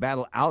 going to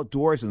battle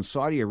outdoors in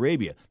Saudi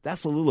Arabia.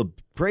 That's a little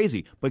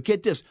crazy. But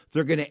get this,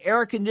 they're going to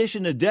air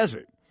condition the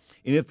desert.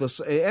 And if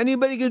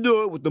anybody can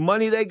do it with the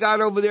money they got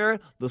over there,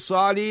 the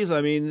Saudis,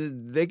 I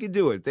mean, they can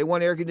do it. If they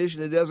want to air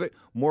condition the desert,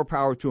 more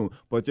power to them.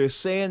 But they're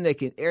saying they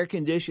can air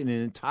condition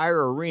an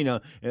entire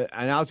arena,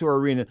 an outdoor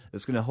arena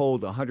that's going to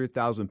hold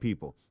 100,000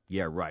 people.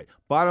 Yeah, right.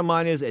 Bottom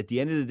line is, at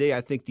the end of the day,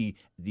 I think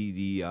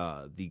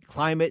the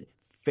climate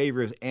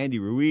favors Andy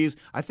Ruiz.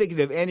 I think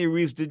if Andy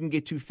Ruiz didn't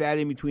get too fat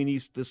in between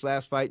this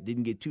last fight,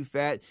 didn't get too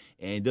fat,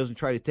 and doesn't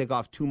try to take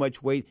off too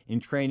much weight in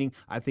training,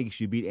 I think he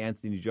should beat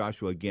Anthony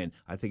Joshua again.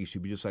 I think it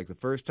should be just like the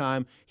first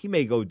time. He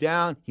may go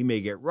down. He may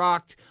get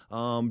rocked.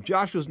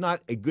 Joshua's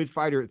not a good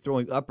fighter at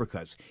throwing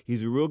uppercuts.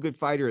 He's a real good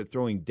fighter at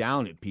throwing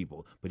down at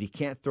people, but he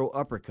can't throw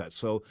uppercuts.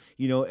 So,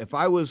 if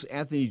I was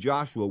Anthony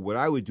Joshua, what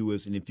I would do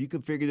is, and if you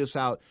can figure this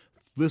out,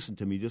 listen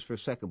to me just for a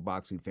second,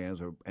 boxing fans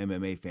or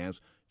MMA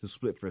fans, just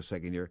split for a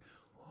second here.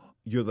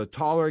 You're the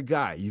taller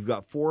guy. You've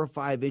got 4 or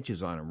 5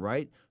 inches on him,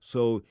 right?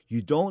 So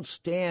you don't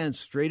stand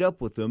straight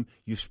up with him.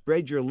 You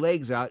spread your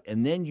legs out,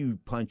 and then you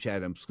punch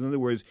at him. So in other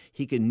words,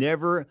 he can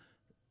never,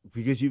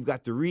 because you've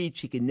got the reach,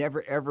 he can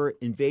never, ever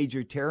invade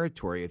your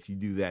territory if you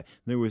do that.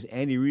 In other words,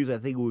 Andy Ruiz, I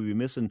think, will be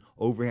missing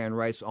overhand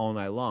rights all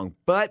night long.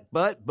 But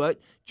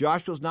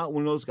Joshua's not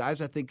one of those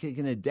guys I think he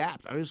can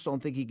adapt. I just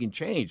don't think he can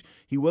change.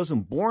 He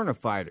wasn't born a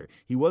fighter.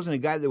 He wasn't a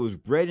guy that was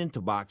bred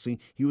into boxing.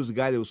 He was a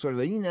guy that was sort of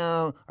like,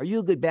 are you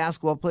a good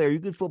basketball player? Are you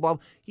a good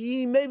football?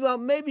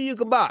 Maybe you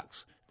can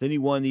box. Then he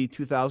won the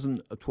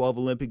 2012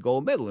 Olympic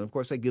gold medal. And, of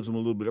course, that gives him a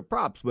little bit of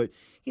props. But,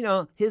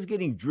 his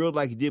getting drilled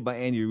like he did by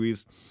Andy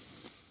Ruiz,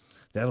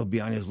 that'll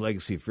be on his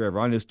legacy forever,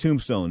 on his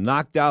tombstone.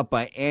 Knocked out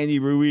by Andy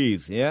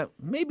Ruiz. Yeah,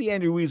 maybe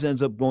Andy Ruiz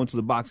ends up going to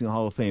the Boxing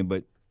Hall of Fame,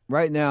 but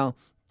right now,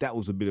 that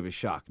was a bit of a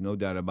shock, no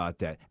doubt about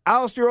that.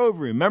 Alistair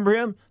Overeem, remember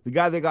him? The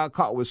guy that got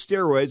caught with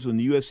steroids when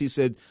the UFC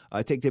said,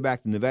 take that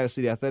back, the Nevada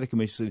City Athletic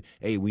Commission said,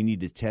 hey, we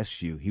need to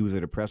test you. He was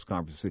at a press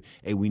conference, said,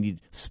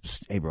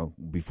 hey, bro,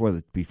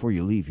 before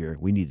you leave here,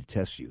 we need to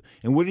test you.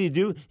 And what did he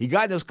do? He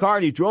got in his car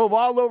and he drove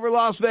all over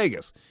Las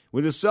Vegas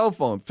with his cell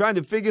phone, trying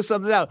to figure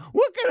something out.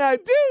 What can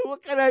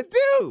I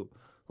do?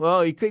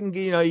 Well, he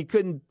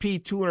couldn't pee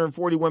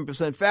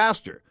 241%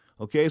 faster.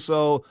 Okay,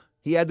 so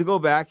he had to go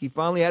back. He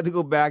finally had to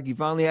go back. He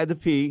finally had to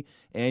pee,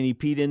 and he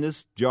peed in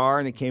this jar,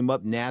 and it came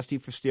up nasty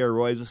for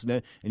steroids, this and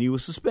that, and he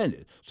was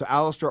suspended. So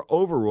Alistair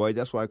Overeem,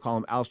 that's why I call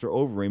him Alistair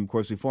Overeem, of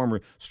course, the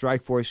former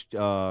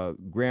Strikeforce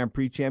Grand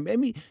Prix champ. I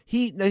mean,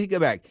 he go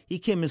back. He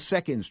came in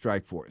second in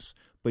Strikeforce.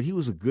 But he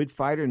was a good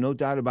fighter, no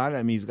doubt about it.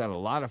 I mean, he's got a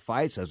lot of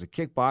fights. As a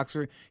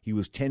kickboxer, he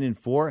was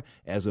 10-4.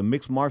 As a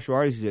mixed martial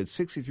artist, he's had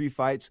 63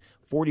 fights,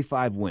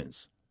 45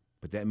 wins.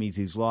 But that means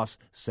he's lost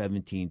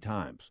 17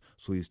 times.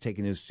 So he's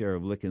taking his share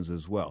of lickings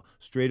as well.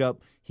 Straight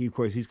up, he's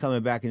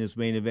coming back in his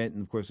main event,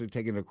 and of course they're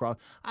taking it across.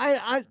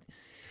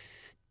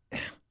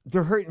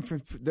 They're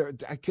hurting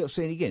I keep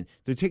saying it again.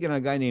 They're taking on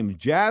a guy named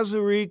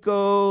Jazaru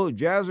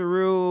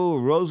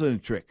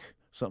Rosentrick,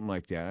 something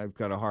like that. I've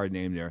got a hard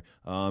name there.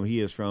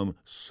 He is from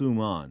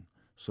Suman.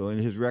 So in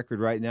his record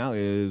right now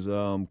is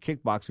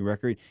kickboxing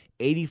record,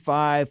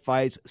 85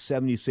 fights,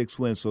 76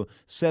 wins. So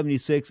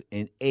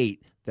 76-8.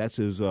 That's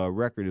his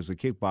record as a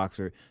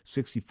kickboxer,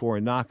 64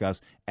 knockouts.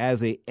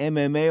 As a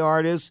MMA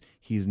artist,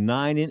 he's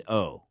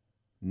 9-0.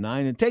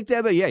 Take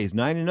that, but yeah, he's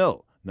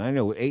 9-0.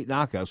 9-0 with 8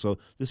 knockouts. So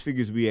this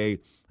figures to be a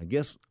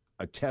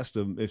test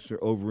of Mr.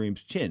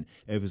 Overeem's chin.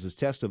 If it's a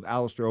test of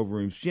Alistair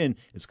Overeem's chin,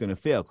 it's going to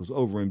fail because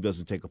Overeem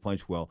doesn't take a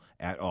punch well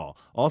at all.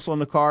 Also on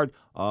the card,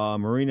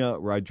 Marina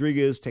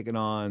Rodriguez taking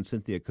on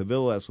Cynthia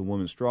Cavilla. That's a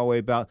women's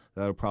strawweight bout.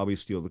 That'll probably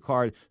steal the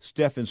card.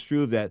 Stefan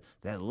Struve, that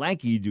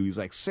lanky dude, he's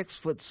like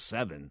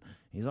 6'7".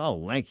 He's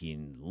all lanky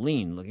and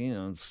lean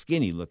looking,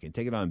 skinny looking.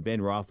 Taking on Ben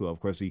Rothwell,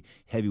 of course, the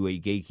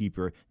heavyweight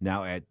gatekeeper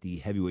now at the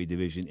heavyweight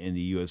division in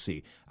the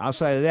UFC.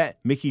 Outside of that,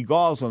 Mickey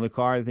Gall's on the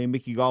card. I think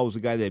Mickey Gall was the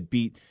guy that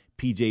beat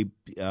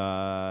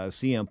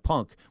CM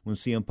Punk when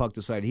CM Punk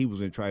decided he was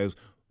going to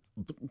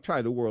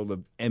try the world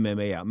of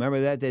MMA out.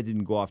 Remember that? That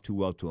didn't go off too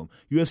well to him.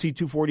 UFC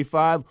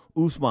 245,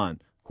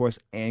 Usman, of course,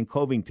 and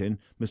Covington,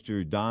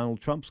 Mr.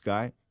 Donald Trump's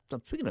guy.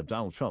 Speaking of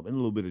Donald Trump, in a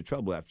little bit of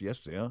trouble after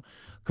yesterday, huh?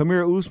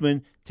 Kamaru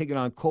Usman taking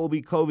on Colby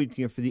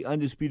Covington for the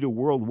undisputed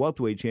world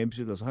welterweight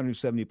championship. That's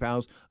 170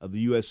 pounds of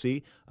the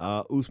UFC.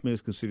 Usman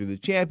is considered the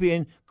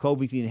champion.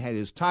 Covington had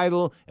his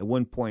title at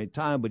one point in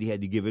time, but he had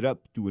to give it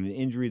up due to an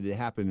injury that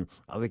happened,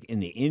 I think,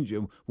 in the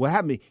injury. What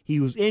happened? He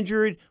was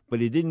injured,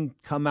 but it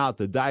didn't come out.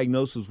 The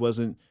diagnosis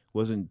wasn't.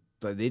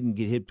 They didn't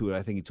get hit to it,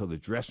 I think, until the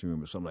dressing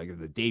room or something like that,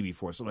 the day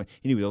before. Something like.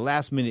 Anyway, the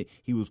last minute,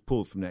 he was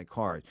pulled from that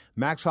card.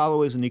 Max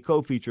Holloway is in the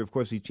co-feature. Of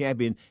course, the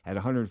champion at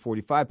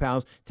 145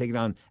 pounds, taking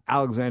on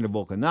Alexander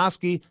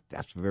Volkanovski.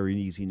 That's a very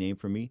easy name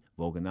for me,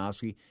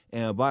 Volkanovski.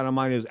 And bottom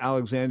line is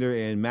Alexander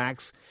and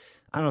Max.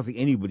 I don't think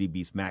anybody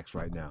beats Max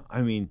right now.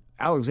 I mean,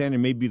 Alexander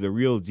may be the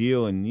real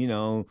deal, and,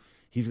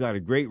 he's got a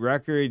great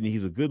record, and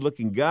he's a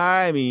good-looking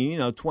guy. I mean,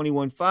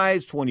 21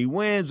 fights, 20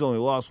 wins, only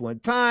lost one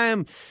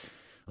time.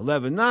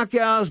 11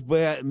 knockouts,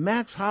 but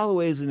Max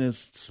Holloway's in a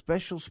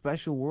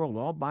special world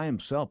all by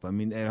himself. I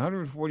mean, at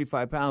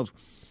 145 pounds,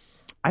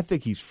 I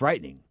think he's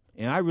frightening,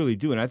 and I really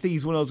do. And I think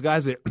he's one of those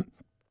guys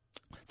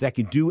that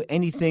can do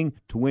anything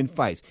to win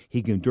fights.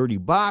 He can dirty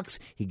box,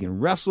 he can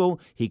wrestle,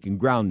 he can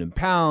ground and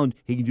pound,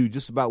 he can do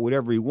just about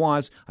whatever he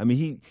wants. I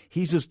mean,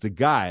 he's just the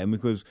guy. I mean,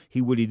 because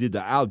what he did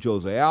to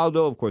Jose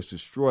Aldo, of course,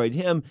 destroyed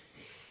him.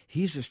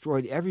 He's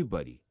destroyed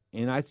everybody.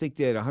 And I think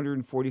that at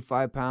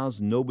 145 pounds,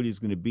 nobody's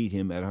going to beat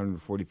him at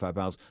 145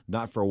 pounds,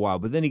 not for a while.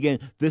 But then again,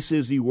 this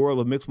is the world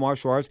of mixed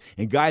martial arts,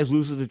 and guys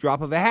lose at the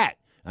drop of a hat.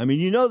 I mean,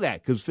 you know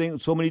that because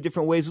so many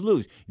different ways to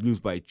lose. You lose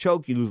by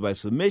choke, you lose by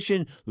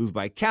submission, lose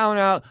by count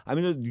out. I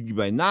mean, you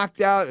by knocked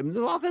out. I mean,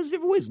 there's all kinds of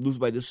different ways. Lose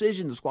by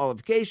decision,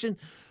 disqualification.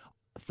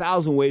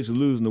 1,000 ways to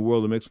lose in the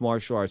world of mixed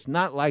martial arts.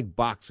 Not like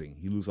boxing.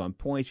 You lose on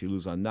points, you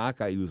lose on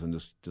knockout, you lose on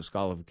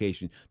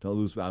disqualification. Don't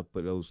lose about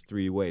those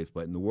 3 ways.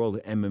 But in the world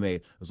of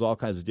MMA, there's all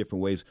kinds of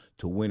different ways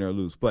to win or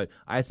lose. But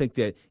I think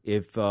that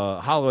if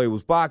Holloway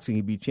was boxing,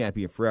 he'd be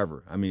champion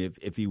forever. I mean,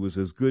 if he was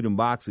as good in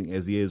boxing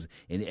as he is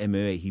in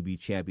MMA, he'd be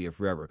champion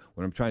forever.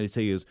 What I'm trying to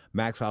tell you is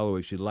Max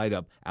Holloway should light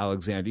up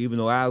Alexander. Even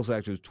though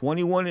Alexander is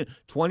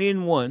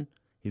 20-1,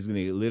 he's going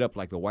to get lit up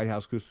like the White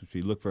House Christmas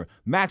tree. Look for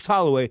Max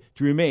Holloway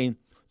to remain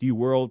the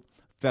world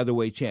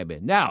featherweight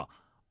champion. Now,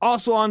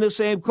 also on the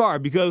same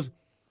card, because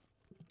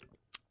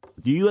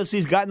the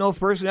UFC's got no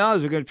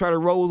personalities, they're going to try to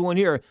roll with one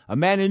here.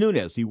 Amanda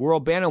Nunes, the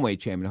world bantamweight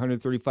champion,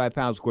 135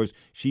 pounds. Of course,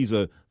 she's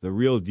the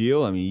real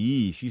deal. I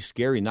mean, she's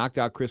scary. Knocked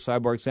out Chris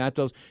Cyborg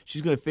Santos.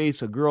 She's going to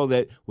face a girl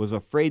that was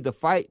afraid to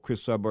fight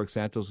Chris Cyborg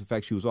Santos. In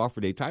fact, she was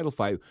offered a title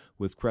fight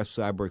with Chris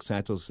Cyborg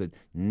Santos. Said,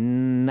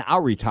 I'll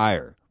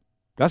retire.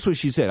 That's what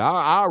she said.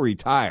 I'll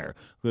retire.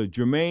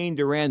 Jermaine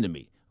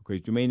Durandamy.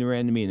 Jermaine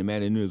Durandamy and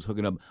Amanda Nunes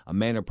hooking up.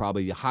 Amanda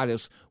probably the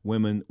hottest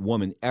woman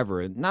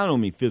ever, not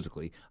only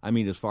physically, I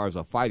mean as far as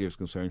a fighter is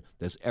concerned,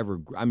 that's ever,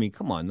 I mean,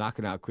 come on,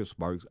 knocking out Chris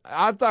Sparks.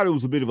 I thought it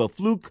was a bit of a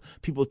fluke.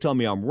 People tell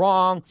me I'm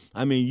wrong.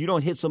 I mean, you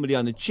don't hit somebody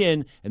on the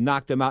chin and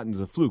knock them out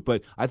into a fluke,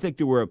 but I think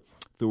there were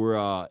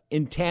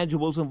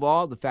intangibles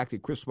involved. The fact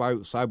that Chris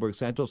Cyborg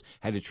Santos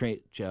had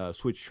to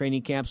switch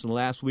training camps in the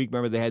last week.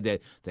 Remember, they had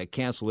that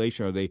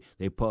cancellation, or they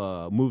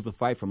moved the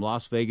fight from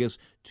Las Vegas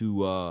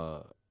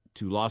to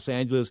Los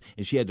Angeles,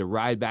 and she had to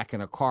ride back in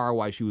a car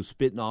while she was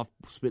spitting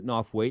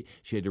off weight.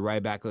 She had to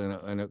ride back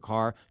in a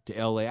car to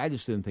L.A. I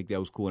just didn't think that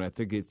was cool, and I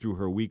think it threw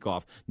her week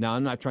off. Now,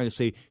 I'm not trying to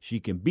say she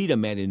can beat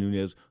Amanda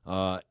Nunes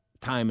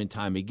time and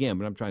time again,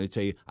 but I'm trying to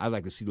tell you I'd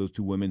like to see those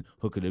two women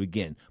hook it up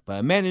again. But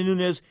Amanda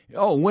Nunes,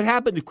 what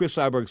happened to Chris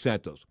Cyborg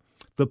Santos?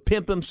 The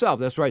pimp himself,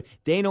 that's right,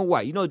 Dana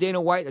White. You know Dana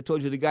White? I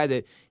told you the guy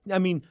that, I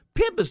mean,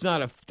 pimp is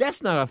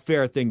that's not a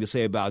fair thing to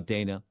say about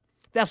Dana.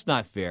 That's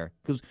not fair.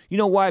 Because you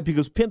know why?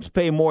 Because pimps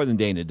pay more than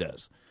Dana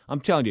does.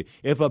 I'm telling you,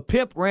 if a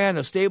pimp ran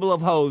a stable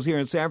of hoes here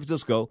in San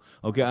Francisco,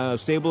 okay, a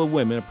stable of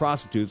women and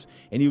prostitutes,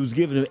 and he was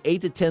giving them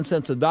 8 to 10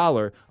 cents a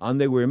dollar on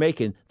they were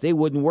making, they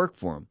wouldn't work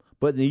for him.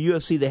 But in the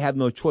UFC, they have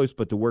no choice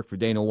but to work for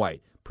Dana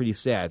White. Pretty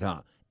sad,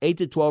 huh? 8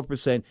 to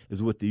 12%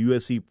 is what the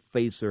UFC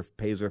pays their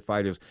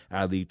fighters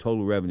out of the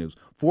total revenues.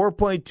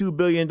 $4.2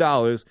 billion,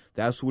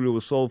 that's what it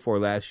was sold for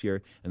last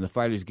year, and the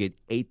fighters get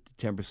 8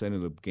 to 10%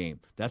 of the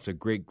game. That's a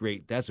great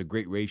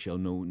ratio,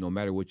 no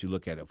matter what you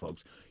look at it,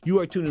 folks. You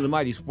are tuned to the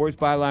Mighty Sports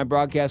Byline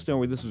Broadcast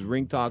Network. This is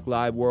Ring Talk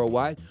Live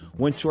Worldwide.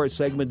 One short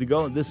segment to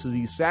go. This is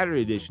the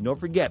Saturday edition. Don't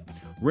forget,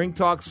 Ring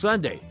Talk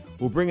Sunday.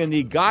 We'll bring in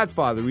the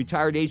Godfather,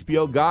 retired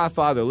HBO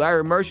Godfather,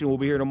 Larry Merchant will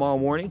be here tomorrow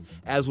morning,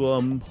 as will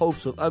a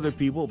host of other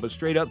people. But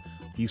straight up,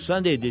 the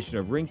Sunday edition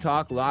of Ring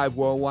Talk Live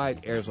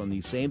Worldwide airs on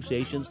these same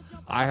stations,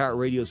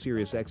 iHeartRadio,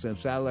 Sirius XM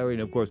Satellite,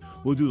 and of course,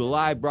 we'll do the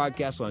live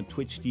broadcast on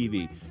Twitch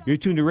TV. You're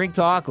tuned to Ring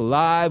Talk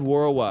Live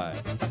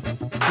Worldwide.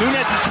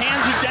 Nunez's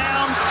hands are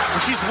down,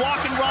 and she's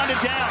walking Ronda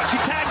down. She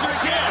tags her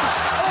again.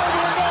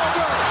 Over and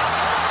over.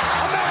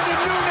 Amanda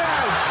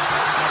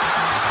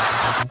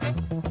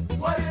Nunes.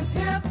 What is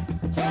hip?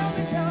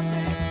 Tell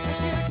me if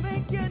you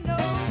think you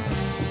know.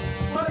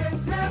 What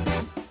is hip?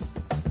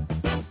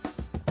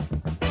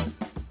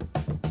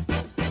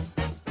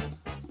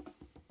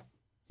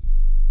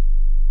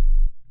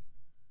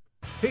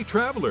 Hey,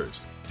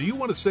 travelers, do you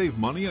want to save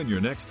money on your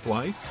next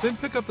flight? Then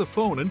pick up the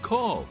phone and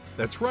call.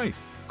 That's right,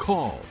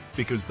 call,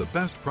 because the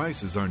best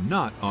prices are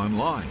not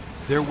online.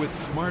 They're with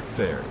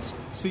SmartFares.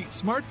 See,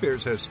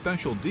 SmartFares has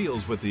special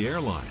deals with the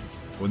airlines.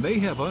 When they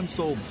have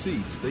unsold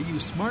seats, they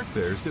use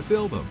SmartFares to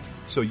fill them.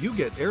 So you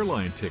get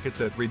airline tickets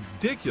at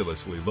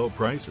ridiculously low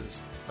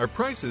prices. Our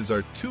prices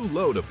are too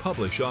low to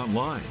publish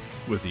online.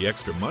 With the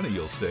extra money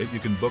you'll save, you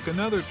can book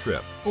another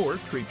trip or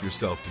treat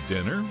yourself to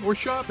dinner or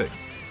shopping.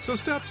 So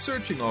stop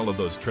searching all of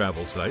those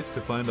travel sites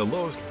to find the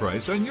lowest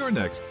price on your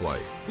next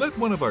flight. Let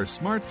one of our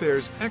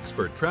SmartFares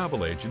expert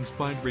travel agents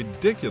find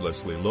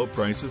ridiculously low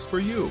prices for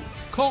you.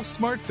 Call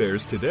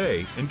SmartFares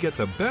today and get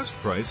the best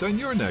price on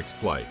your next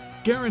flight.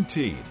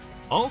 Guaranteed.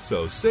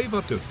 Also, save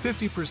up to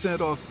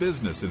 50% off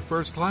business and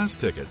first class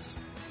tickets.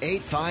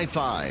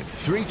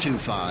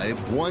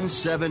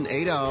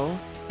 855-325-1780.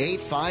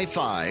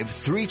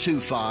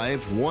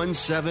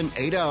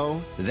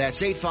 855-325-1780.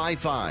 That's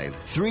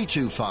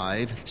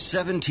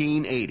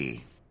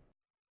 855-325-1780.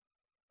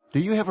 Do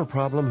you have a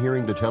problem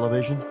hearing the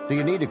television? Do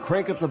you need to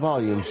crank up the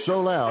volume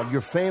so loud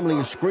your family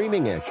is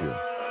screaming at you?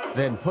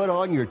 Then put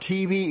on your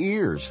TV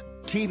ears.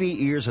 TV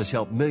Ears has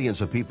helped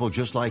millions of people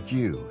just like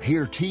you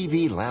hear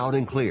TV loud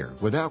and clear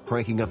without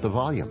cranking up the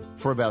volume.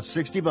 For about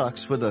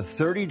 $60 with a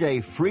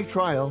 30-day free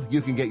trial, you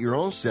can get your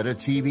own set of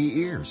TV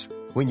Ears.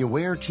 When you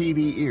wear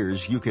TV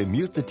Ears, you can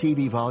mute the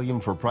TV volume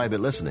for private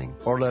listening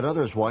or let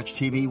others watch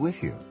TV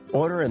with you.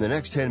 Order in the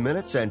next 10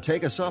 minutes and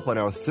take us up on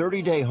our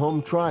 30-day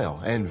home trial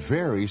and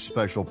very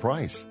special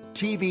price.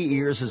 TV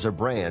Ears is a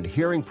brand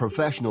hearing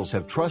professionals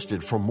have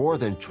trusted for more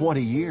than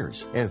 20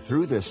 years. And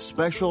through this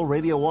special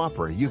radio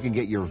offer, you can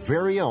get your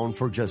very own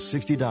for just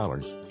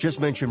 $60. Just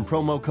mention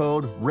promo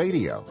code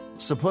RADIO.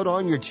 So put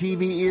on your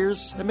TV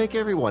ears and make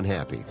everyone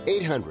happy.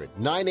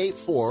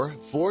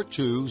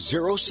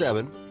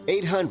 800-984-4207.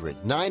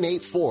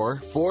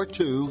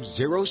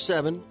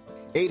 800-984-4207.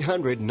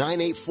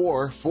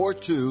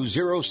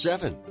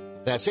 800-984-4207.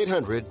 That's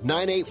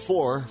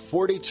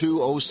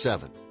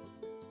 800-984-4207.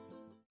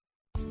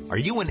 Are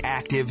you an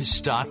active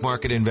stock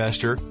market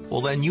investor?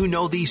 Well, then you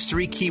know these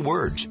three key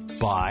words: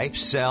 buy,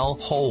 sell,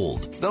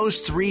 hold.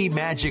 Those three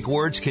magic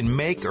words can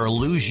make or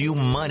lose you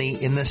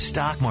money in the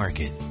stock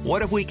market.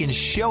 What if we can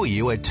show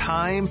you a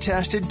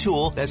time-tested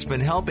tool that's been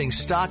helping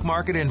stock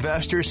market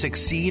investors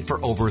succeed for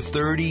over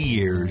 30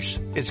 years?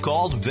 It's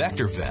called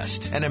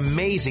VectorVest, an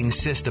amazing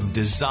system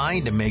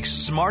designed to make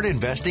smart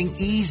investing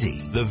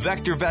easy. The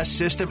VectorVest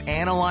system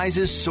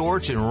analyzes,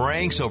 sorts, and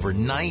ranks over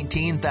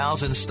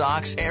 19,000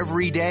 stocks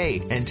every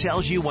day and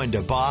tells you when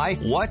to buy,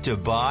 what to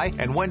buy,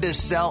 and when to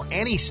sell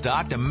any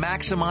stock to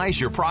maximize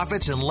your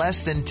profits in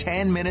less than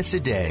 10 minutes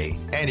a day.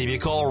 And if you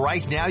call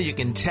right now, you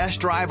can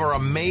test drive our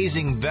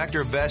amazing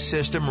VectorVest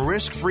system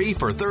risk-free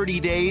for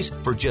 30 days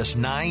for just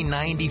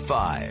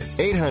 $9.95.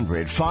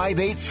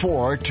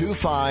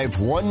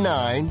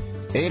 800-584-2519.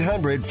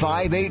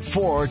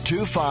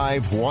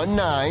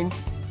 800-584-2519.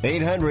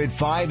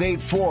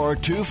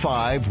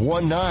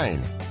 800-584-2519.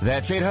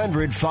 That's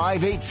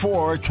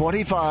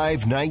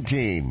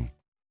 800-584-2519.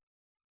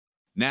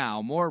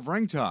 Now, more of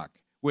Ring Talk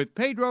with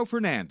Pedro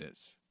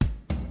Fernandez.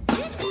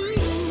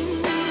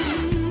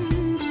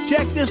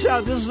 Check this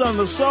out. This is on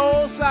the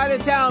soul side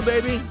of town,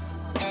 baby.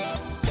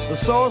 The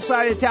soul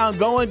side of town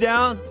going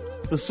down.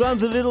 The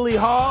Sons of Italy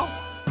Hall.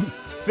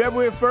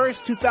 February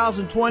 1st,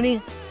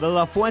 2020. The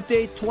La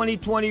Fuente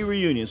 2020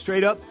 reunion.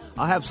 Straight up,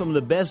 I'll have some of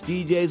the best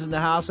DJs in the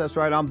house. That's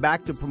right. I'm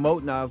back to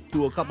promote, and I'll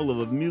do a couple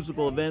of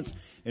musical events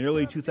in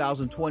early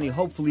 2020.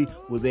 Hopefully,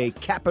 will they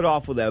cap it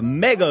off with a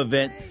mega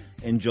event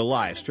in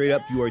July. Straight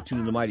up, you are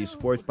tuned to the Mighty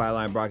Sports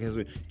Byline Broadcast.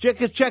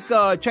 Check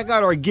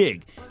out our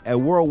gig. at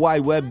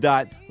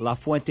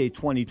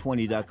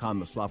worldwideweb.lafuente2020.com.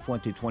 That's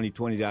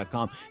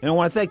lafuente2020.com. And I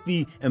want to thank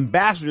the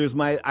ambassadors.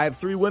 I have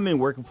 3 women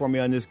working for me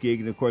on this gig,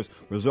 and of course,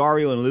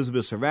 Rosario and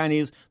Elizabeth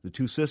Cervantes, the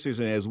 2 sisters,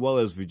 and as well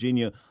as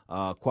Virginia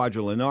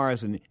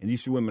Quadra-Linares, and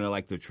these 3 women are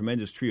like the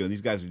tremendous trio. And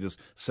these guys are just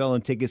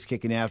selling tickets,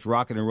 kicking ass,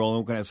 rocking and rolling.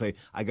 What can I say?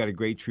 I got a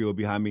great trio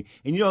behind me.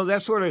 And,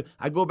 that's sort of,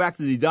 I go back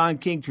to the Don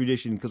King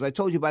tradition, because I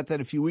told you about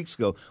that a few weeks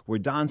ago, where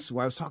I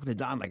was talking to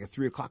Don like at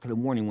 3 o'clock in the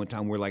morning one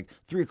time. We're like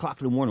 3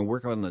 o'clock in the morning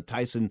working on the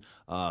Tyson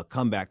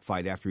comeback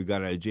fight after he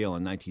got out of jail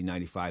in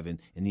 1995 in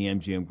the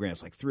MGM Grand.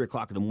 It's like 3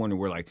 o'clock in the morning.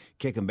 We're like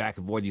kicking back,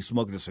 avoid you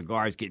smoking the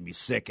cigars, getting me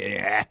sick.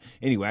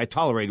 Anyway, I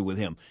tolerated with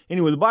him.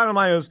 Anyway, the bottom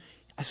line is,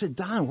 I said,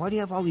 Don, why do you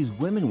have all these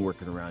women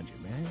working around you,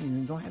 man? You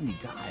don't have any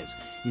guys.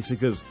 He said,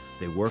 because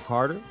they work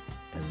harder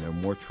and they're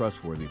more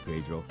trustworthy,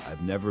 Pedro.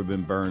 I've never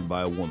been burned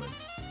by a woman.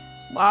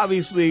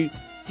 Obviously,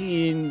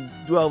 he didn't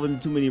delve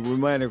into too many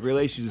romantic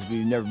relationships, but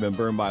he's never been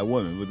burned by a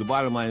woman. But the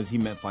bottom line is he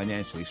meant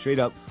financially. Straight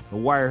up, the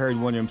wire-haired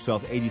wonder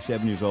himself,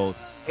 87 years old,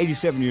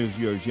 87 years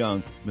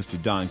young,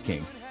 Mr. Don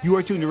King. You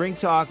are tuned to Ring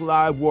Talk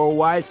Live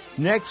Worldwide.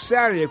 Next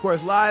Saturday, of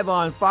course, live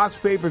on Fox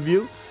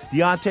Pay-Per-View.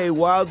 Deontay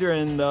Wilder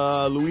and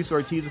Luis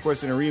Ortiz, of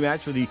course, in a rematch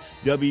for the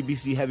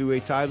WBC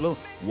heavyweight title.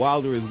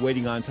 Wilder is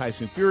waiting on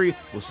Tyson Fury.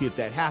 We'll see if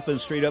that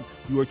happens. Straight up,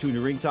 you are tuned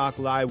to Ring Talk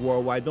Live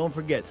Worldwide. Don't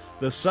forget,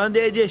 the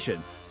Sunday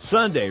edition,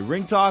 Sunday,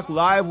 Ring Talk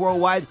Live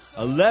Worldwide,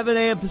 11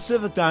 a.m.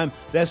 Pacific Time.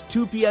 That's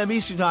 2 p.m.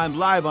 Eastern Time,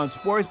 live on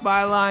Sports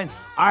Byline,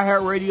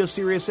 iHeartRadio,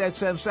 Sirius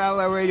XM,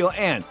 Satellite Radio,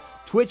 and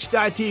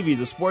Twitch.tv,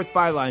 the Sports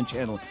Byline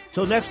channel.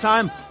 Till next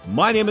time,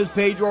 my name is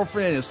Pedro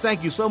Fernandez.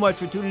 Thank you so much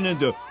for tuning in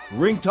to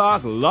Ring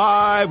Talk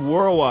Live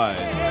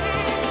Worldwide.